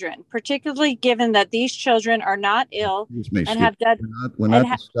children, particularly given that these children are not ill and have done. We're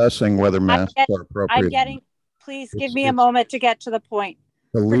not discussing whether masks are appropriate. Please give me a moment to get to the point.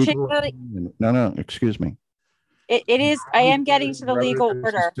 Particularly, no, excuse me. It is, I am getting to the legal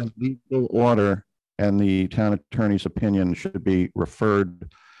order. Legal order and the town attorney's opinion should be referred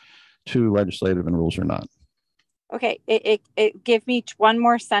to legislative and rules or not. Okay, give me one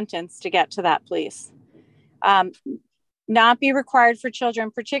more sentence to get to that, please. Not be required for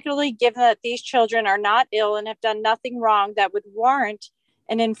children, particularly given that these children are not ill and have done nothing wrong that would warrant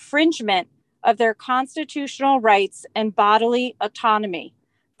an infringement of their constitutional rights and bodily autonomy.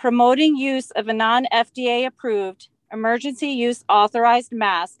 Promoting use of a non-FDA approved emergency use authorized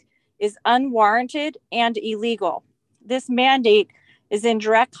mask is unwarranted and illegal. This mandate is in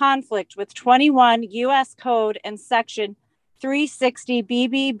direct conflict with 21 U.S. Code and Section 360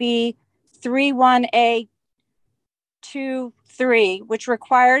 BBB 31A 2-3, which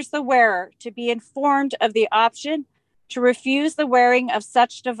requires the wearer to be informed of the option to refuse the wearing of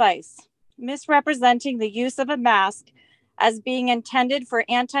such device. Misrepresenting the use of a mask as being intended for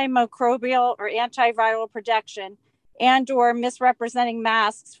antimicrobial or antiviral protection and/or misrepresenting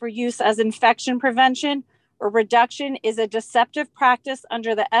masks for use as infection prevention or reduction is a deceptive practice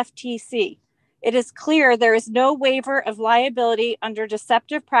under the FTC. It is clear there is no waiver of liability under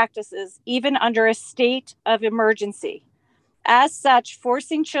deceptive practices, even under a state of emergency. As such,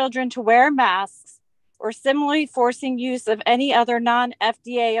 forcing children to wear masks or similarly forcing use of any other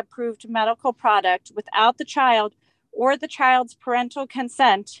non-FDA approved medical product without the child or the child's parental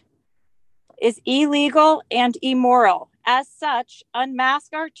consent is illegal and immoral. As such,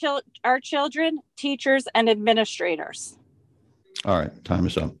 unmask our children, teachers, and administrators. All right, time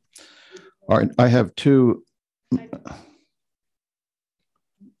is up. All right, I have two Mikolajaks.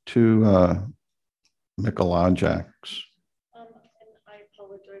 And I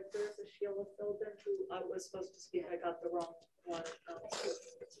apologize. There's a Sheila Philbin who was supposed to speak. I got the wrong one. I apologize.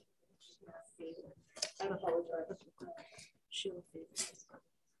 Sheila Philbin.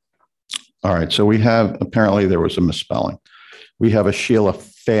 All right, so we have, apparently there was a misspelling. We have a Sheila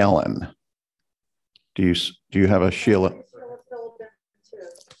Phelan. Do you have a Sheila?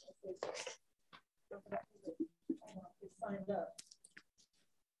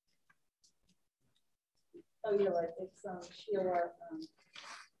 Oh, you're right. It's Sheila.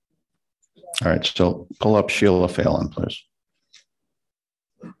 All right, so pull up Sheila Phelan, please.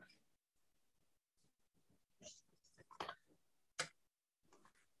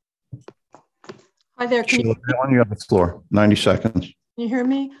 Hi there. Sheila Phelan, you have the floor. 90 seconds. Can you hear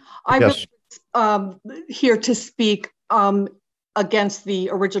me? I Yes. was here to speak against the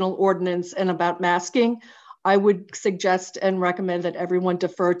original ordinance and about masking. I would suggest and recommend that everyone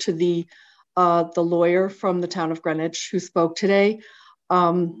defer to the lawyer from the town of Greenwich who spoke today.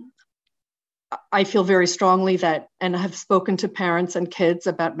 I feel very strongly that, and I have spoken to parents and kids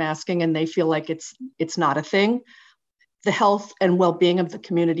about masking, and they feel like it's not a thing. The health and well-being of the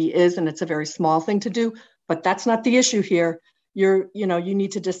community is, and it's a very small thing to do, but that's not the issue here. You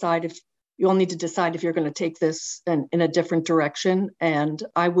need to decide if you'll need to decide if you're going to take this in a different direction. And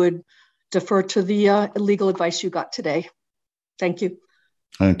I would defer to the legal advice you got today. Thank you.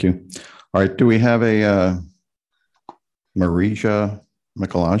 Thank you. All right, do we have a Marija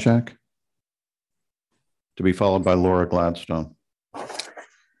Mikolajak? To be followed by Laura Gladstone.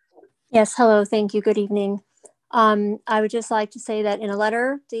 Yes, hello, thank you, good evening. I would just like to say that in a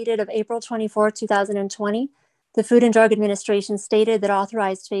letter dated of April 24, 2020, the Food and Drug Administration stated that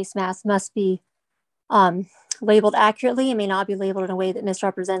authorized face masks must be labeled accurately and may not be labeled in a way that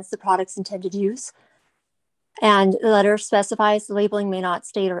misrepresents the product's intended use. And the letter specifies the labeling may not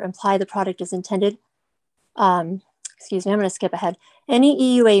state or imply the product is intended. Excuse me, I'm going to skip ahead.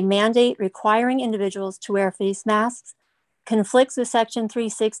 Any EUA mandate requiring individuals to wear face masks conflicts with Section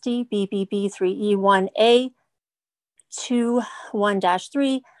 360 BBB 3E1A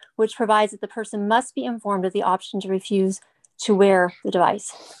 21-3, which provides that the person must be informed of the option to refuse to wear the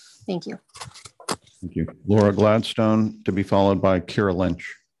device. Thank you. Thank you. Laura Gladstone, to be followed by Kira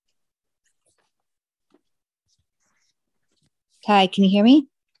Lynch. Hi, can you hear me?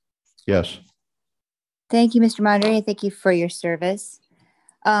 Yes. Thank you, Mr. Moderator. Thank you for your service.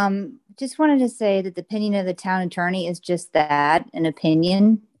 Just wanted to say that the opinion of the town attorney is just that, an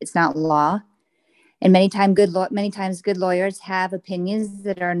opinion. It's not law. And many times good lawyers have opinions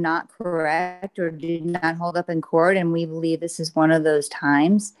that are not correct or do not hold up in court. And we believe this is one of those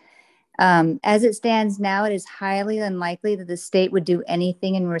times. As it stands now, it is highly unlikely that the state would do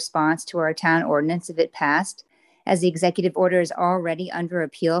anything in response to our town ordinance if it passed, as the executive order is already under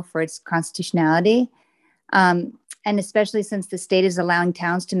appeal for its constitutionality. And especially since the state is allowing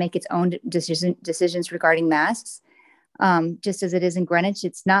towns to make its own decisions regarding masks. Just as it is in Greenwich,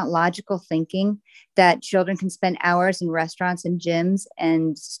 it's not logical thinking that children can spend hours in restaurants and gyms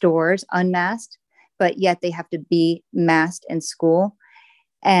and stores unmasked, but yet they have to be masked in school.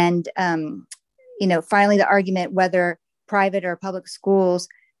 And, finally, the argument whether private or public schools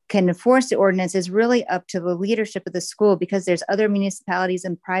can enforce the ordinance is really up to the leadership of the school, because there's other municipalities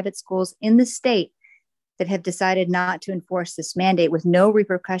and private schools in the state that have decided not to enforce this mandate with no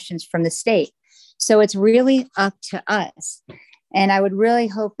repercussions from the state. So it's really up to us. And I would really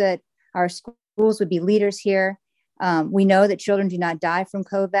hope that our schools would be leaders here. We know that children do not die from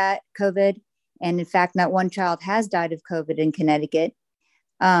COVID. And in fact, not one child has died of COVID in Connecticut.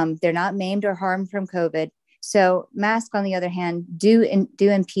 They're not maimed or harmed from COVID. So masks, on the other hand, do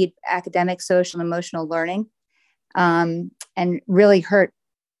impede academic, social, and emotional learning, and really hurt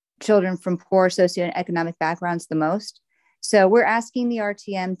children from poor socioeconomic backgrounds the most. So we're asking the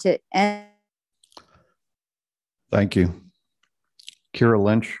RTM to end. Thank you. Kira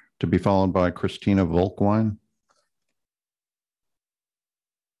Lynch, to be followed by Christina Volkwine.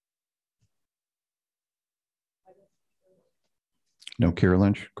 No Kira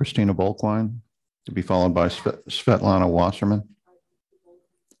Lynch. Christina Volkwine, to be followed by Svetlana Wasserman.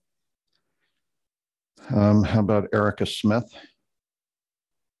 How about Erica Smith?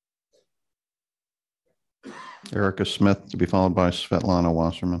 Erica Smith, to be followed by Svetlana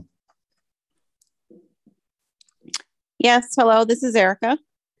Wasserman. Yes, hello, this is Erica.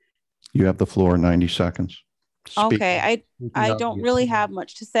 You have the floor, 90 seconds. Speak. Okay, I don't really have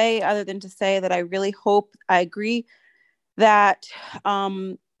much to say other than to say that I really hope, I agree that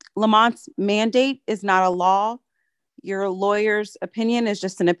Lamont's mandate is not a law. Your lawyer's opinion is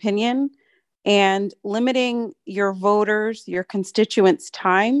just an opinion, and limiting your voters, your constituents'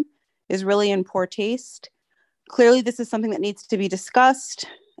 time is really in poor taste. Clearly, this is something that needs to be discussed,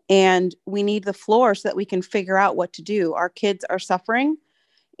 and we need the floor so that we can figure out what to do. Our kids are suffering,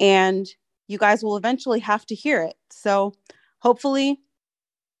 and you guys will eventually have to hear it. So hopefully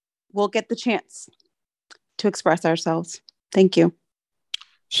we'll get the chance to express ourselves. Thank you.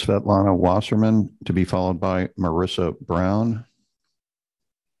 Svetlana Wasserman, to be followed by Marissa Brown.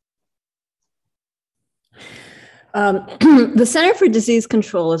 The Center for Disease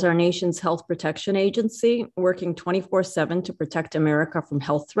Control is our nation's health protection agency, working 24/7 to protect America from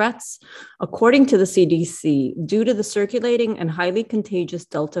health threats. According to the CDC, due to the circulating and highly contagious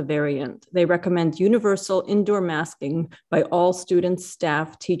Delta variant, they recommend universal indoor masking by all students,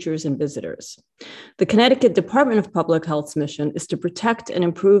 staff, teachers, and visitors. The Connecticut Department of Public Health's mission is to protect and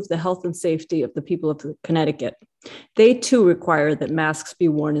improve the health and safety of the people of Connecticut. They too require that masks be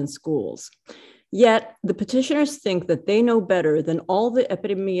worn in schools. Yet, the petitioners think that they know better than all the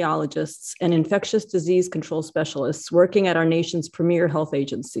epidemiologists and infectious disease control specialists working at our nation's premier health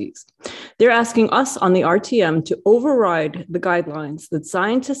agencies. They're asking us on the RTM to override the guidelines that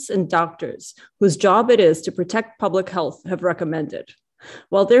scientists and doctors, whose job it is to protect public health, have recommended.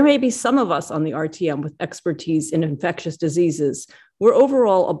 While there may be some of us on the RTM with expertise in infectious diseases, we're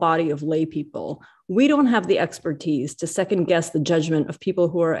overall a body of lay people. We don't have the expertise to second guess the judgment of people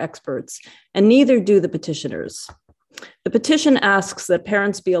who are experts, and neither do the petitioners. The petition asks that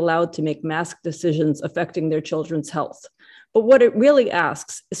parents be allowed to make mask decisions affecting their children's health. But what it really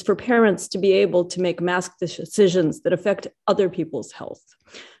asks is for parents to be able to make mask decisions that affect other people's health,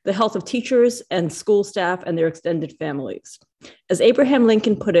 the health of teachers and school staff and their extended families. As Abraham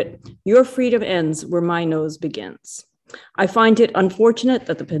Lincoln put it, your freedom ends where my nose begins. I find it unfortunate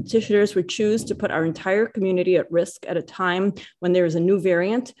that the petitioners would choose to put our entire community at risk at a time when there is a new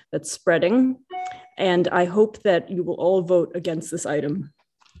variant that's spreading. And I hope that you will all vote against this item.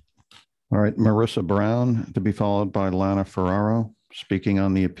 All right, Marissa Brown, to be followed by Lana Ferraro, speaking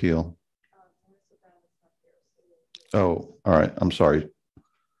on the appeal. Oh, all right, I'm sorry.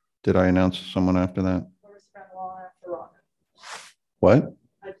 Did I announce someone after that? What?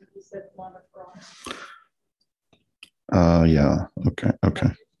 I think you said monochrome. Yeah,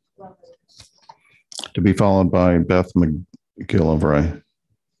 okay. To be followed by Beth McGillivray.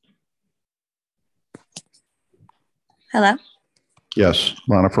 Hello? Yes,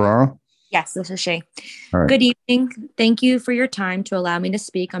 Lana Ferraro? Yes, this is Shay. All right. Good evening. Thank you for your time to allow me to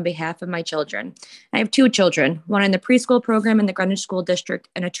speak on behalf of my children. I have 2 children, one in the preschool program in the Greenwich School District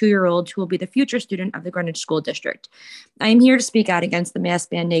and a 2-year-old who will be the future student of the Greenwich School District. I am here to speak out against the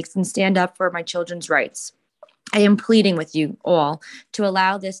mask mandates and stand up for my children's rights. I am pleading with you all to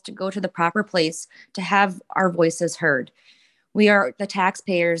allow this to go to the proper place to have our voices heard. We are the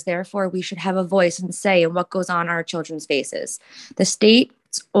taxpayers, therefore we should have a voice and say in what goes on our children's faces. The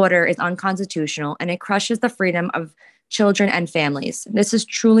state's order is unconstitutional and it crushes the freedom of children and families. This is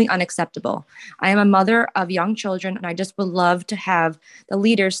truly unacceptable. I am a mother of young children and I just would love to have the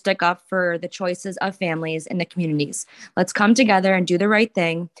leaders stick up for the choices of families in the communities. Let's come together and do the right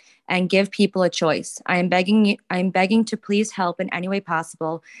thing and give people a choice. I am begging to please help in any way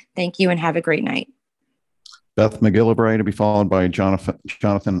possible. Thank you and have a great night. Beth McGillivray to be followed by Jonathan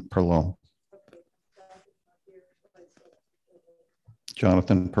Perlow.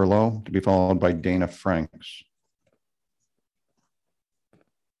 Jonathan Perlow to be followed by Dana Franks.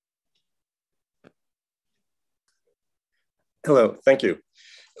 Hello, thank you.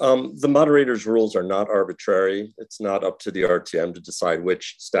 The moderator's rules are not arbitrary. It's not up to the RTM to decide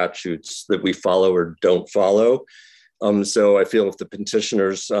which statutes that we follow or don't follow. So I feel if the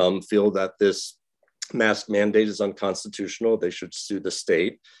petitioners feel that this mask mandate is unconstitutional, they should sue the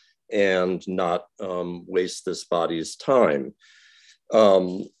state and not waste this body's time.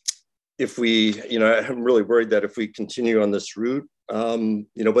 If we, I'm really worried that if we continue on this route,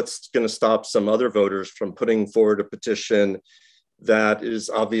 what's going to stop some other voters from putting forward a petition that is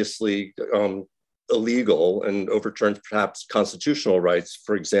obviously illegal and overturns perhaps constitutional rights,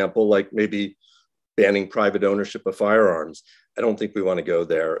 for example, like maybe banning private ownership of firearms. I don't think we want to go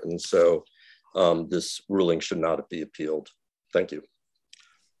there. And so this ruling should not be appealed. Thank you.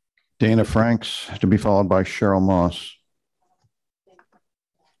 Dana Franks to be followed by Cheryl Moss.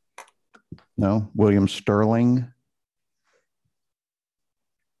 No. William Sterling.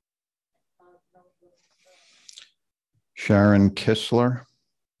 Sharon Kistler.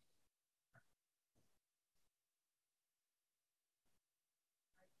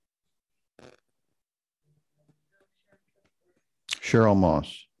 Cheryl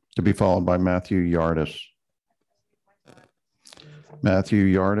Moss to be followed by Matthew Yardis. Matthew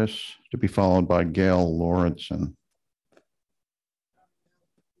Yardis to be followed by Gail Lauritsen.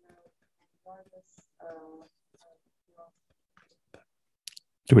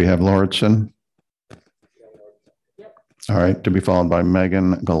 Do we have Lauritsen? All right, to be followed by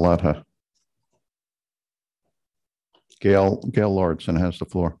Megan Galetta. Gail Lauritsen has the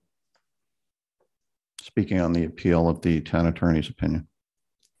floor. Speaking on the appeal of the town attorney's opinion.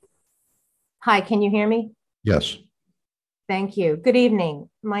 Hi, can you hear me? Yes. Thank you. Good evening.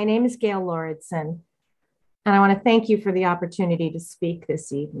 My name is Gail Lauritsen, and I want to thank you for the opportunity to speak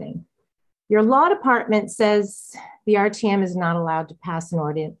this evening. Your law department says the RTM is not allowed to pass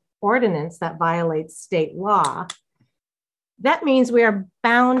an ordinance that violates state law. That means we are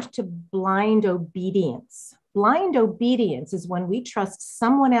bound to blind obedience. Blind obedience is when we trust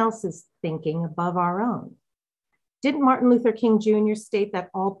someone else's thinking above our own. Didn't Martin Luther King Jr. state that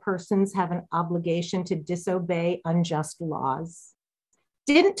all persons have an obligation to disobey unjust laws?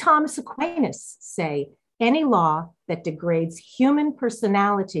 Didn't Thomas Aquinas say any law that degrades human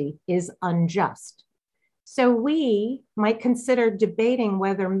personality is unjust? So we might consider debating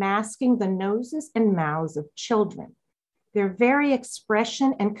whether masking the noses and mouths of children, their very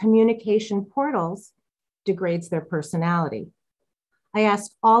expression and communication portals, degrades their personality. I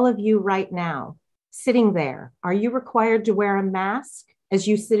ask all of you right now, sitting there, are you required to wear a mask as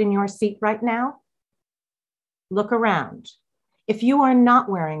you sit in your seat right now? Look around. If you are not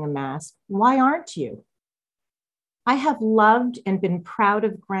wearing a mask, why aren't you? I have loved and been proud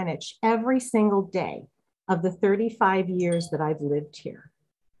of Greenwich every single day of the 35 years that I've lived here.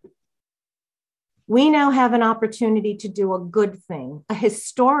 We now have an opportunity to do a good thing, a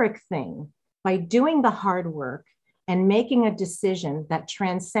historic thing, by doing the hard work and making a decision that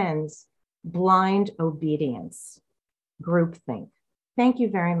transcends blind obedience, groupthink. Thank you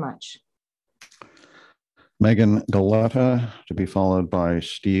very much. Megan Galetta to be followed by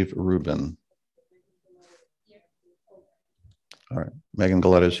Steve Rubin. All right, Megan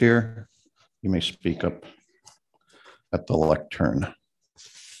Galetta is here. You may speak up at the lectern.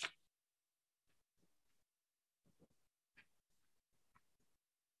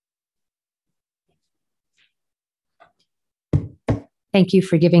 Thank you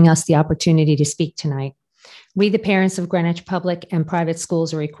for giving us the opportunity to speak tonight. We, the parents of Greenwich public and private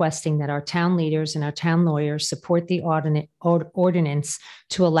schools, are requesting that our town leaders and our town lawyers support the ordinance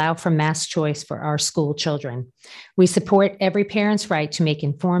to allow for mass choice for our school children. We support every parent's right to make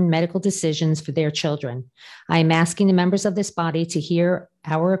informed medical decisions for their children. I am asking the members of this body to hear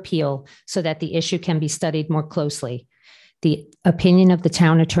our appeal so that the issue can be studied more closely. The opinion of the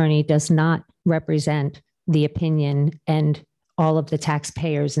town attorney does not represent the opinion and all of the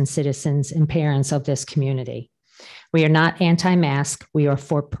taxpayers and citizens and parents of this community. We are not anti-mask, we are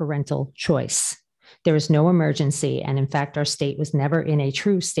for parental choice. There is no emergency, and in fact, our state was never in a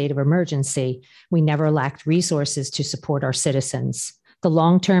true state of emergency. We never lacked resources to support our citizens. The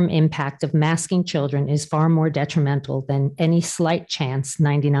long-term impact of masking children is far more detrimental than any slight chance,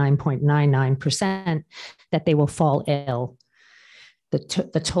 99.99%, that they will fall ill. The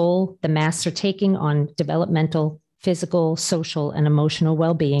toll the masks are taking on developmental, physical, social, and emotional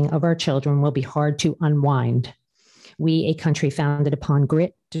well-being of our children will be hard to unwind. We, a country founded upon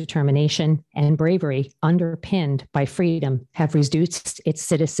grit, determination, and bravery, underpinned by freedom, have reduced its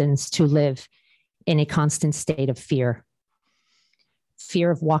citizens to live in a constant state of fear. Fear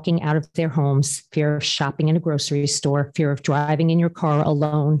of walking out of their homes, fear of shopping in a grocery store, fear of driving in your car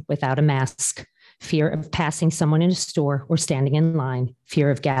alone without a mask, fear of passing someone in a store or standing in line, fear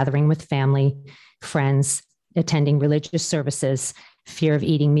of gathering with family, friends, attending religious services, fear of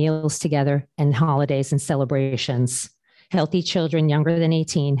eating meals together, and holidays and celebrations. Healthy children younger than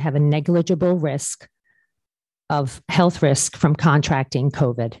 18 have a negligible risk of health risk from contracting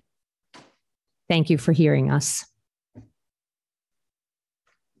COVID. Thank you for hearing us.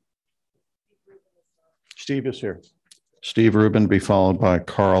 Steve is here. Steve Rubin, be followed by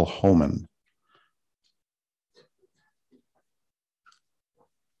Carl Homan.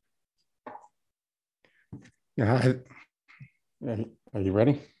 Yeah, are you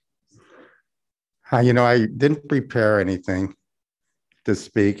ready? You know, I didn't prepare anything to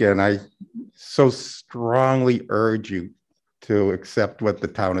speak, and I so strongly urge you to accept what the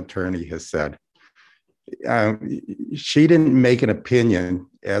town attorney has said. She didn't make an opinion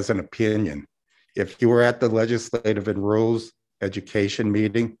as an opinion. If you were at the Legislative and Rules Education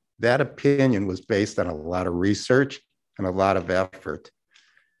meeting, that opinion was based on a lot of research and a lot of effort.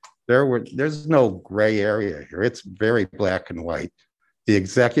 There's no gray area here. It's very black and white. The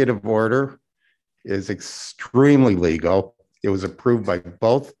executive order is extremely legal. It was approved by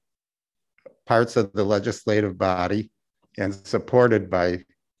both parts of the legislative body and supported by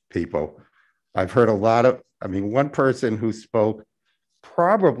people. I've heard a lot of, one person who spoke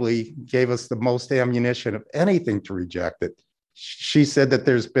probably gave us the most ammunition of anything to reject it. She said that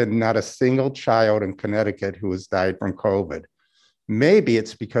there's been not a single child in Connecticut who has died from COVID. Maybe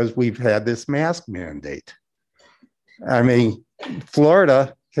it's because we've had this mask mandate.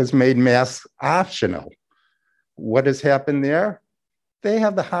 Florida has made masks optional. What has happened there? They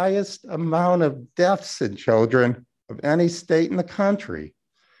have the highest amount of deaths in children of any state in the country.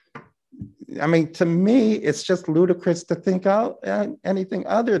 To me, it's just ludicrous to think out anything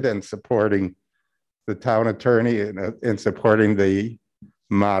other than supporting the town attorney and supporting the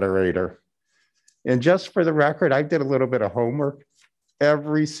moderator. And just for the record, I did a little bit of homework.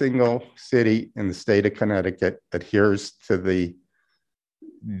 Every single city in the state of Connecticut adheres to the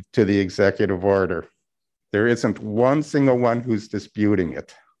executive order. There isn't one single one who's disputing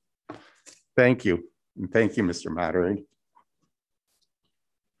it. Thank you. And thank you, Mr. Moderator.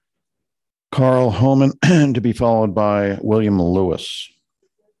 Carl Homan, to be followed by William Lewis.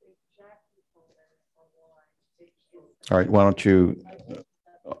 All right, why don't you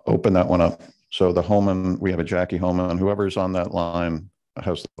open that one up? So the Homan, we have a Jackie Homan. Whoever's on that line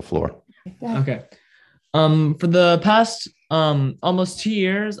has the floor. Okay. For the past almost 2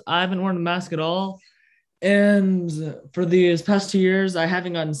 years, I haven't worn a mask at all. And for these past 2 years, I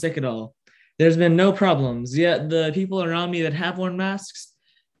haven't gotten sick at all. There's been no problems. Yet the people around me that have worn masks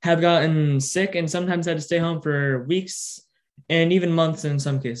have gotten sick and sometimes had to stay home for weeks and even months in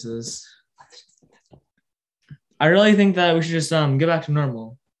some cases. I really think that we should just get back to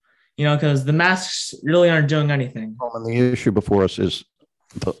normal, because the masks really aren't doing anything. And the issue before us is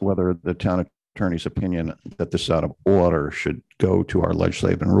whether the town attorney's opinion that this is out of order should go to our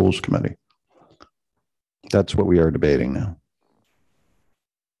Legislative and Rules Committee. That's what we are debating now.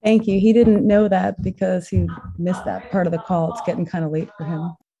 Thank you. He didn't know that because he missed that part of the call. It's getting kind of late for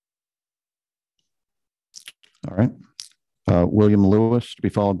him. All right. William Lewis, to be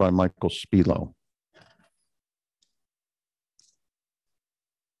followed by Michael Spilo.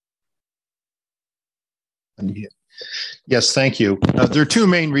 Yes, thank you. There are two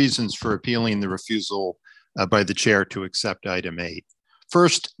main reasons for appealing the refusal by the chair to accept item 8.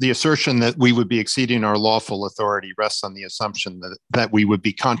 First, the assertion that we would be exceeding our lawful authority rests on the assumption that we would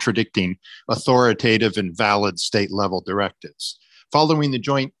be contradicting authoritative and valid state level directives. Following the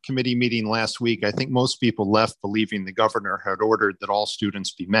joint committee meeting last week, I think most people left believing the governor had ordered that all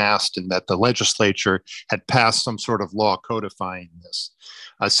students be masked and that the legislature had passed some sort of law codifying this.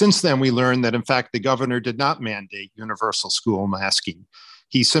 Since then, we learned that, in fact, the governor did not mandate universal school masking.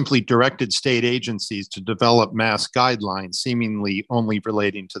 He simply directed state agencies to develop mask guidelines, seemingly only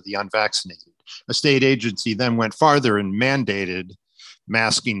relating to the unvaccinated. A state agency then went farther and mandated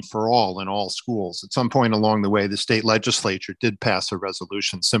masking for all in all schools. At some point along the way, the state legislature did pass a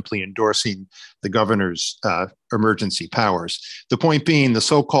resolution simply endorsing the governor's emergency powers. The point being, the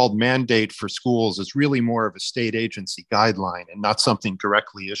so-called mandate for schools is really more of a state agency guideline and not something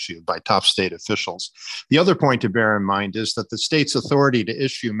directly issued by top state officials. The other point to bear in mind is that the state's authority to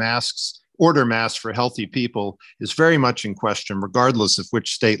issue order masks for healthy people is very much in question, regardless of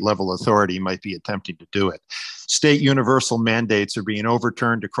which state level authority might be attempting to do it. State universal mandates are being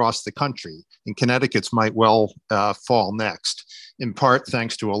overturned across the country, and Connecticut's might well fall next, in part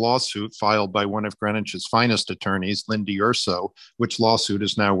thanks to a lawsuit filed by one of Greenwich's finest attorneys, Lindy Urso, which lawsuit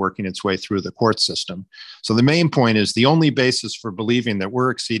is now working its way through the court system. So the main point is the only basis for believing that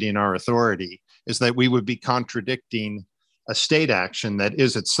we're exceeding our authority is that we would be contradicting a state action that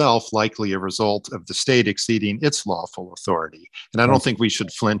is itself likely a result of the state exceeding its lawful authority. And I don't think we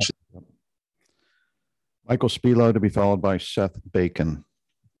should flinch. Michael Spilo to be followed by Seth Bacon.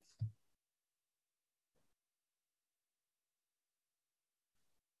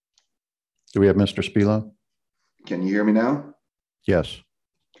 Do we have Mr. Spilo? Can you hear me now? Yes.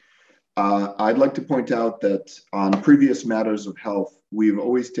 I'd like to point out that on previous matters of health, we've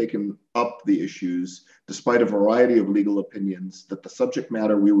always taken up the issues, despite a variety of legal opinions, that the subject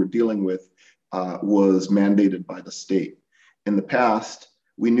matter we were dealing with was mandated by the state. In the past,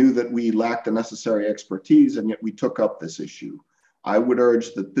 we knew that we lacked the necessary expertise, and yet we took up this issue. I would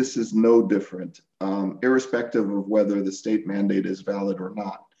urge that this is no different, irrespective of whether the state mandate is valid or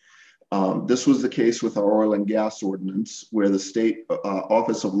not. This was the case with our oil and gas ordinance, where the state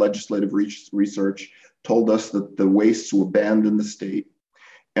Office of Legislative Research told us that the wastes were banned in the state.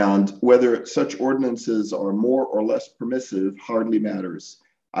 And whether such ordinances are more or less permissive hardly matters.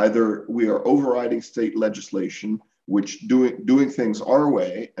 Either we are overriding state legislation, which doing things our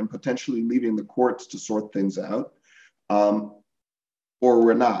way and potentially leaving the courts to sort things out, or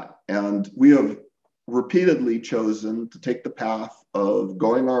we're not. And we have repeatedly chosen to take the path of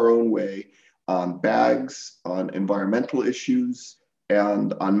going our own way on bags, on environmental issues,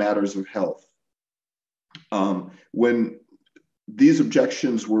 and on matters of health. When these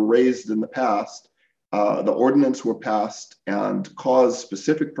objections were raised in the past, the ordinance were passed and caused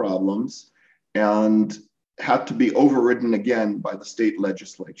specific problems and had to be overridden again by the state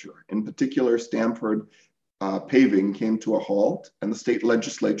legislature. In particular, Stamford paving came to a halt, and the state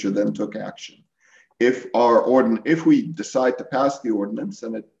legislature then took action. If we decide to pass the ordinance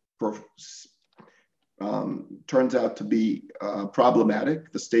and it turns out to be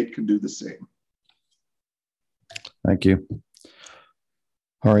problematic, the state can do the same. Thank you.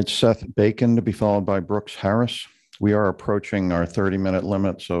 All right, Seth Bacon to be followed by Brooks Harris. We are approaching our 30-minute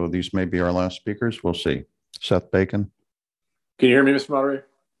limit, so these may be our last speakers. We'll see. Seth Bacon. Can you hear me, Mr. Moderator?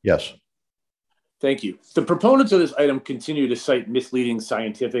 Yes. Thank you. The proponents of this item continue to cite misleading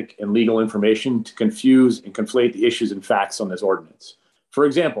scientific and legal information to confuse and conflate the issues and facts on this ordinance. For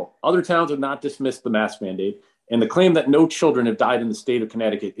example, other towns have not dismissed the mask mandate, and the claim that no children have died in the state of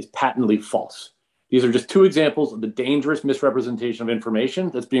Connecticut is patently false. These are just two examples of the dangerous misrepresentation of information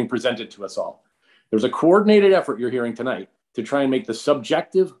that's being presented to us all. There's a coordinated effort you're hearing tonight to try and make the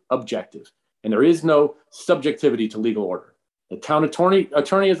subjective objective, and there is no subjectivity to legal order. The town attorney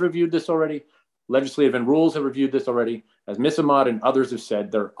has reviewed this already. Legislative and rules have reviewed this already. As Ms. Ahmad and others have said,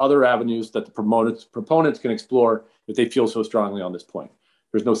 there are other avenues that the proponents can explore if they feel so strongly on this point.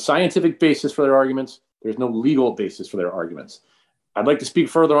 There's no scientific basis for their arguments. There's no legal basis for their arguments. I'd like to speak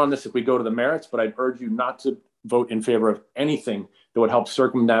further on this if we go to the merits, but I'd urge you not to vote in favor of anything that would help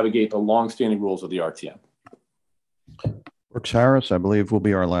circumnavigate the longstanding rules of the RTM. Brooks Harris, I believe, will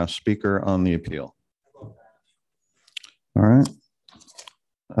be our last speaker on the appeal. All right.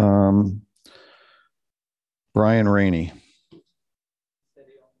 Brian Rainey.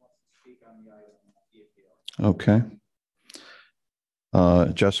 Okay.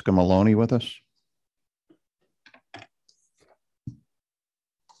 Jessica Maloney with us.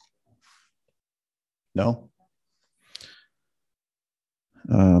 No.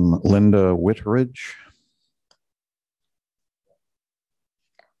 Linda Whitridge.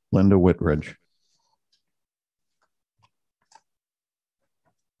 Linda Whitridge.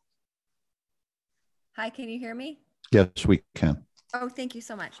 Hi, can you hear me? Yes, we can. Oh, thank you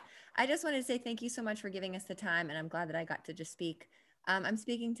so much. I just wanted to say thank you so much for giving us the time, and I'm glad that I got to just speak. I'm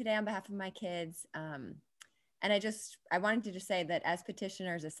speaking today on behalf of my kids. And I wanted to just say that as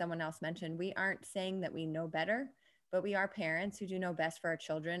petitioners, as someone else mentioned, we aren't saying that we know better, but we are parents who do know best for our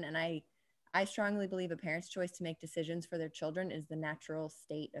children. And I strongly believe a parent's choice to make decisions for their children is the natural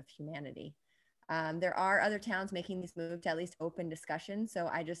state of humanity. There are other towns making these moves to at least open discussion. So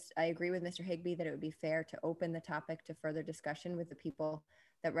I agree with Mr. Higbee that it would be fair to open the topic to further discussion with the people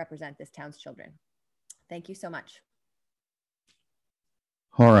that represent this town's children. Thank you so much.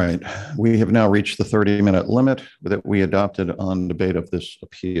 All right, we have now reached the 30-minute limit that we adopted on debate of this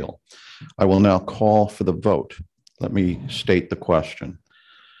appeal. I will now call for the vote. Let me state the question.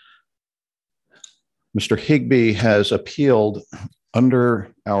 Mr. Higbee has appealed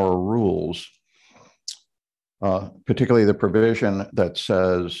under our rules, particularly the provision that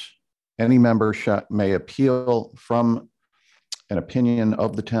says any member may appeal from an opinion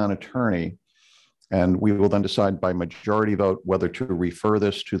of the town attorney, and we will then decide by majority vote whether to refer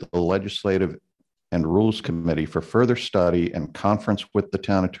this to the Legislative and Rules Committee for further study and conference with the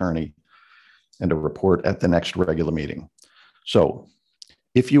town attorney and a report at the next regular meeting. So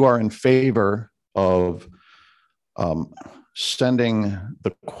if you are in favor of sending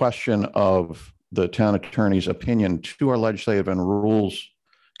the question of the town attorney's opinion to our Legislative and Rules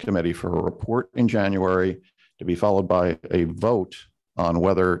Committee for a report in January to be followed by a vote on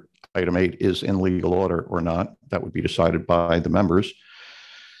whether item 8 is in legal order or not, that would be decided by the members.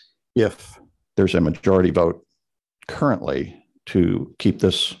 If there's a majority vote currently to keep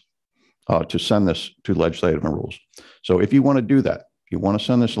this, to send this to Legislative and Rules. So if you want to do that, if you want to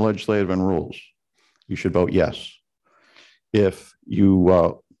send this to Legislative and Rules, you should vote yes. If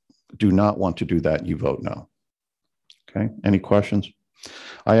you do not want to do that, you vote no. Okay, any questions?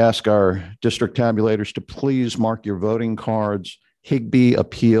 I ask our district tabulators to please mark your voting cards. Higbee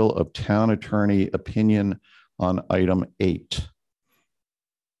appeal of town attorney opinion on item 8.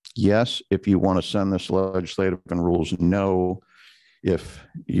 Yes, if you want to send this Legislative and Rules. No, if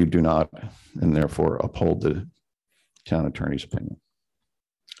you do not, and therefore uphold the town attorney's opinion.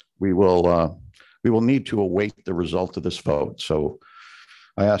 We will need to await the result of this vote. So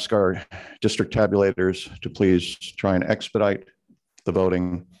I ask our district tabulators to please try and expedite the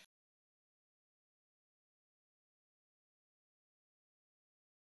voting.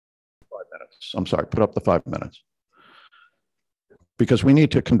 I'm sorry, put up the 5 minutes. Because we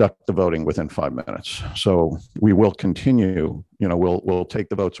need to conduct the voting within 5 minutes. So we will continue, we'll take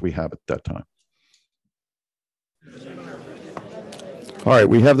the votes we have at that time. All right,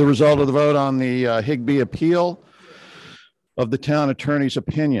 we have the result of the vote on the Higbee appeal of the town attorney's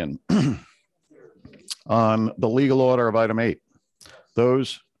opinion on the legal order of item 8.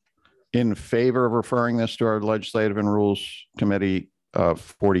 Those in favor of referring this to our Legislative and Rules Committee,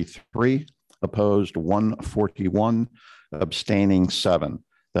 43, opposed 141, abstaining 7.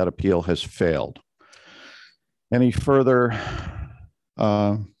 That appeal has failed. Any further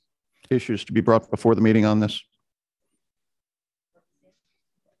issues to be brought before the meeting on this?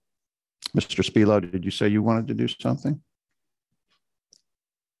 Mr. Spilo, did you say you wanted to do something?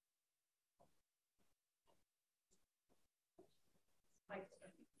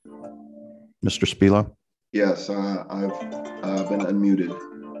 Mr. Spilo? Yes, I've been unmuted.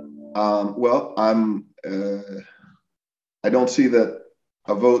 Well, I don't see that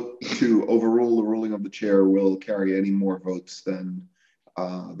a vote to overrule the ruling of the chair will carry any more votes than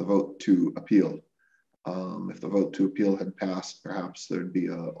the vote to appeal. If the vote to appeal had passed, perhaps there'd be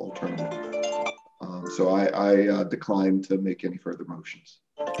an alternative. So I decline to make any further motions.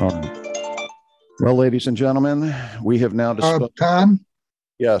 All right. Well, ladies and gentlemen, we have now discussed. Tom?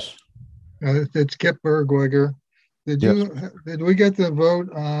 Yes. It's Kip Bergwegger. Did we get the vote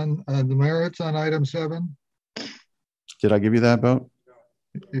on the merits on item 7? Did I give you that vote?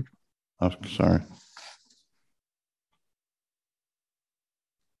 Oh, sorry.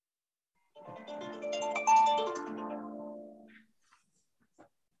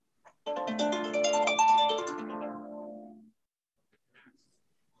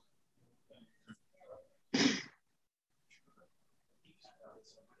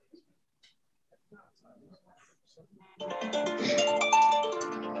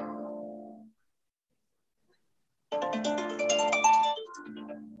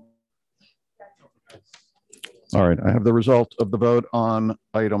 All right, I have the result of the vote on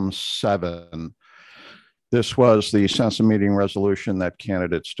item 7. This was the Senate meeting resolution that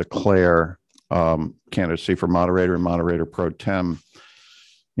candidates declare candidacy for moderator and moderator pro tem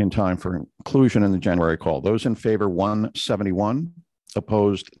in time for inclusion in the January call. Those in favor, 171.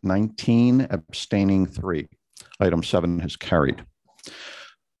 opposed 19, abstaining 3. Item 7 is carried.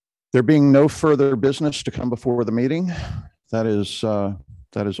 There being no further business to come before the meeting, that is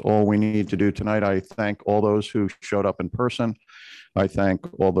all we need to do tonight. I thank all those who showed up in person. I thank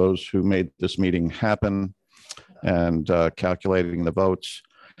all those who made this meeting happen and calculating the votes.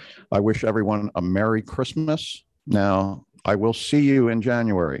 I wish everyone a Merry Christmas. Now, I will see you in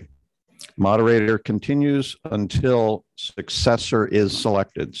January. Moderator continues until successor is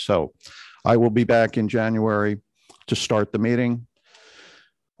selected. So I will be back in January to start the meeting.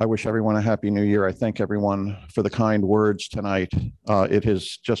 I wish everyone a happy new year. I thank everyone for the kind words tonight. It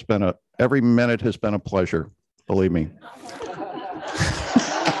has just been every minute has been a pleasure, believe me.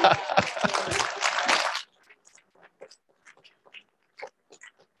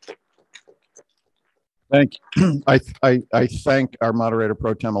 Thank you. I thank our moderator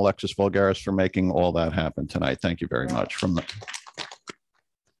pro tem Alexis Vulgaris for making all that happen tonight. Thank you very much.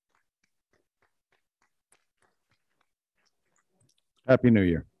 Happy New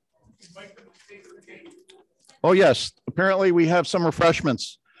Year. Oh yes, apparently we have some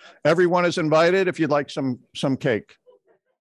refreshments. Everyone is invited if you'd like some cake.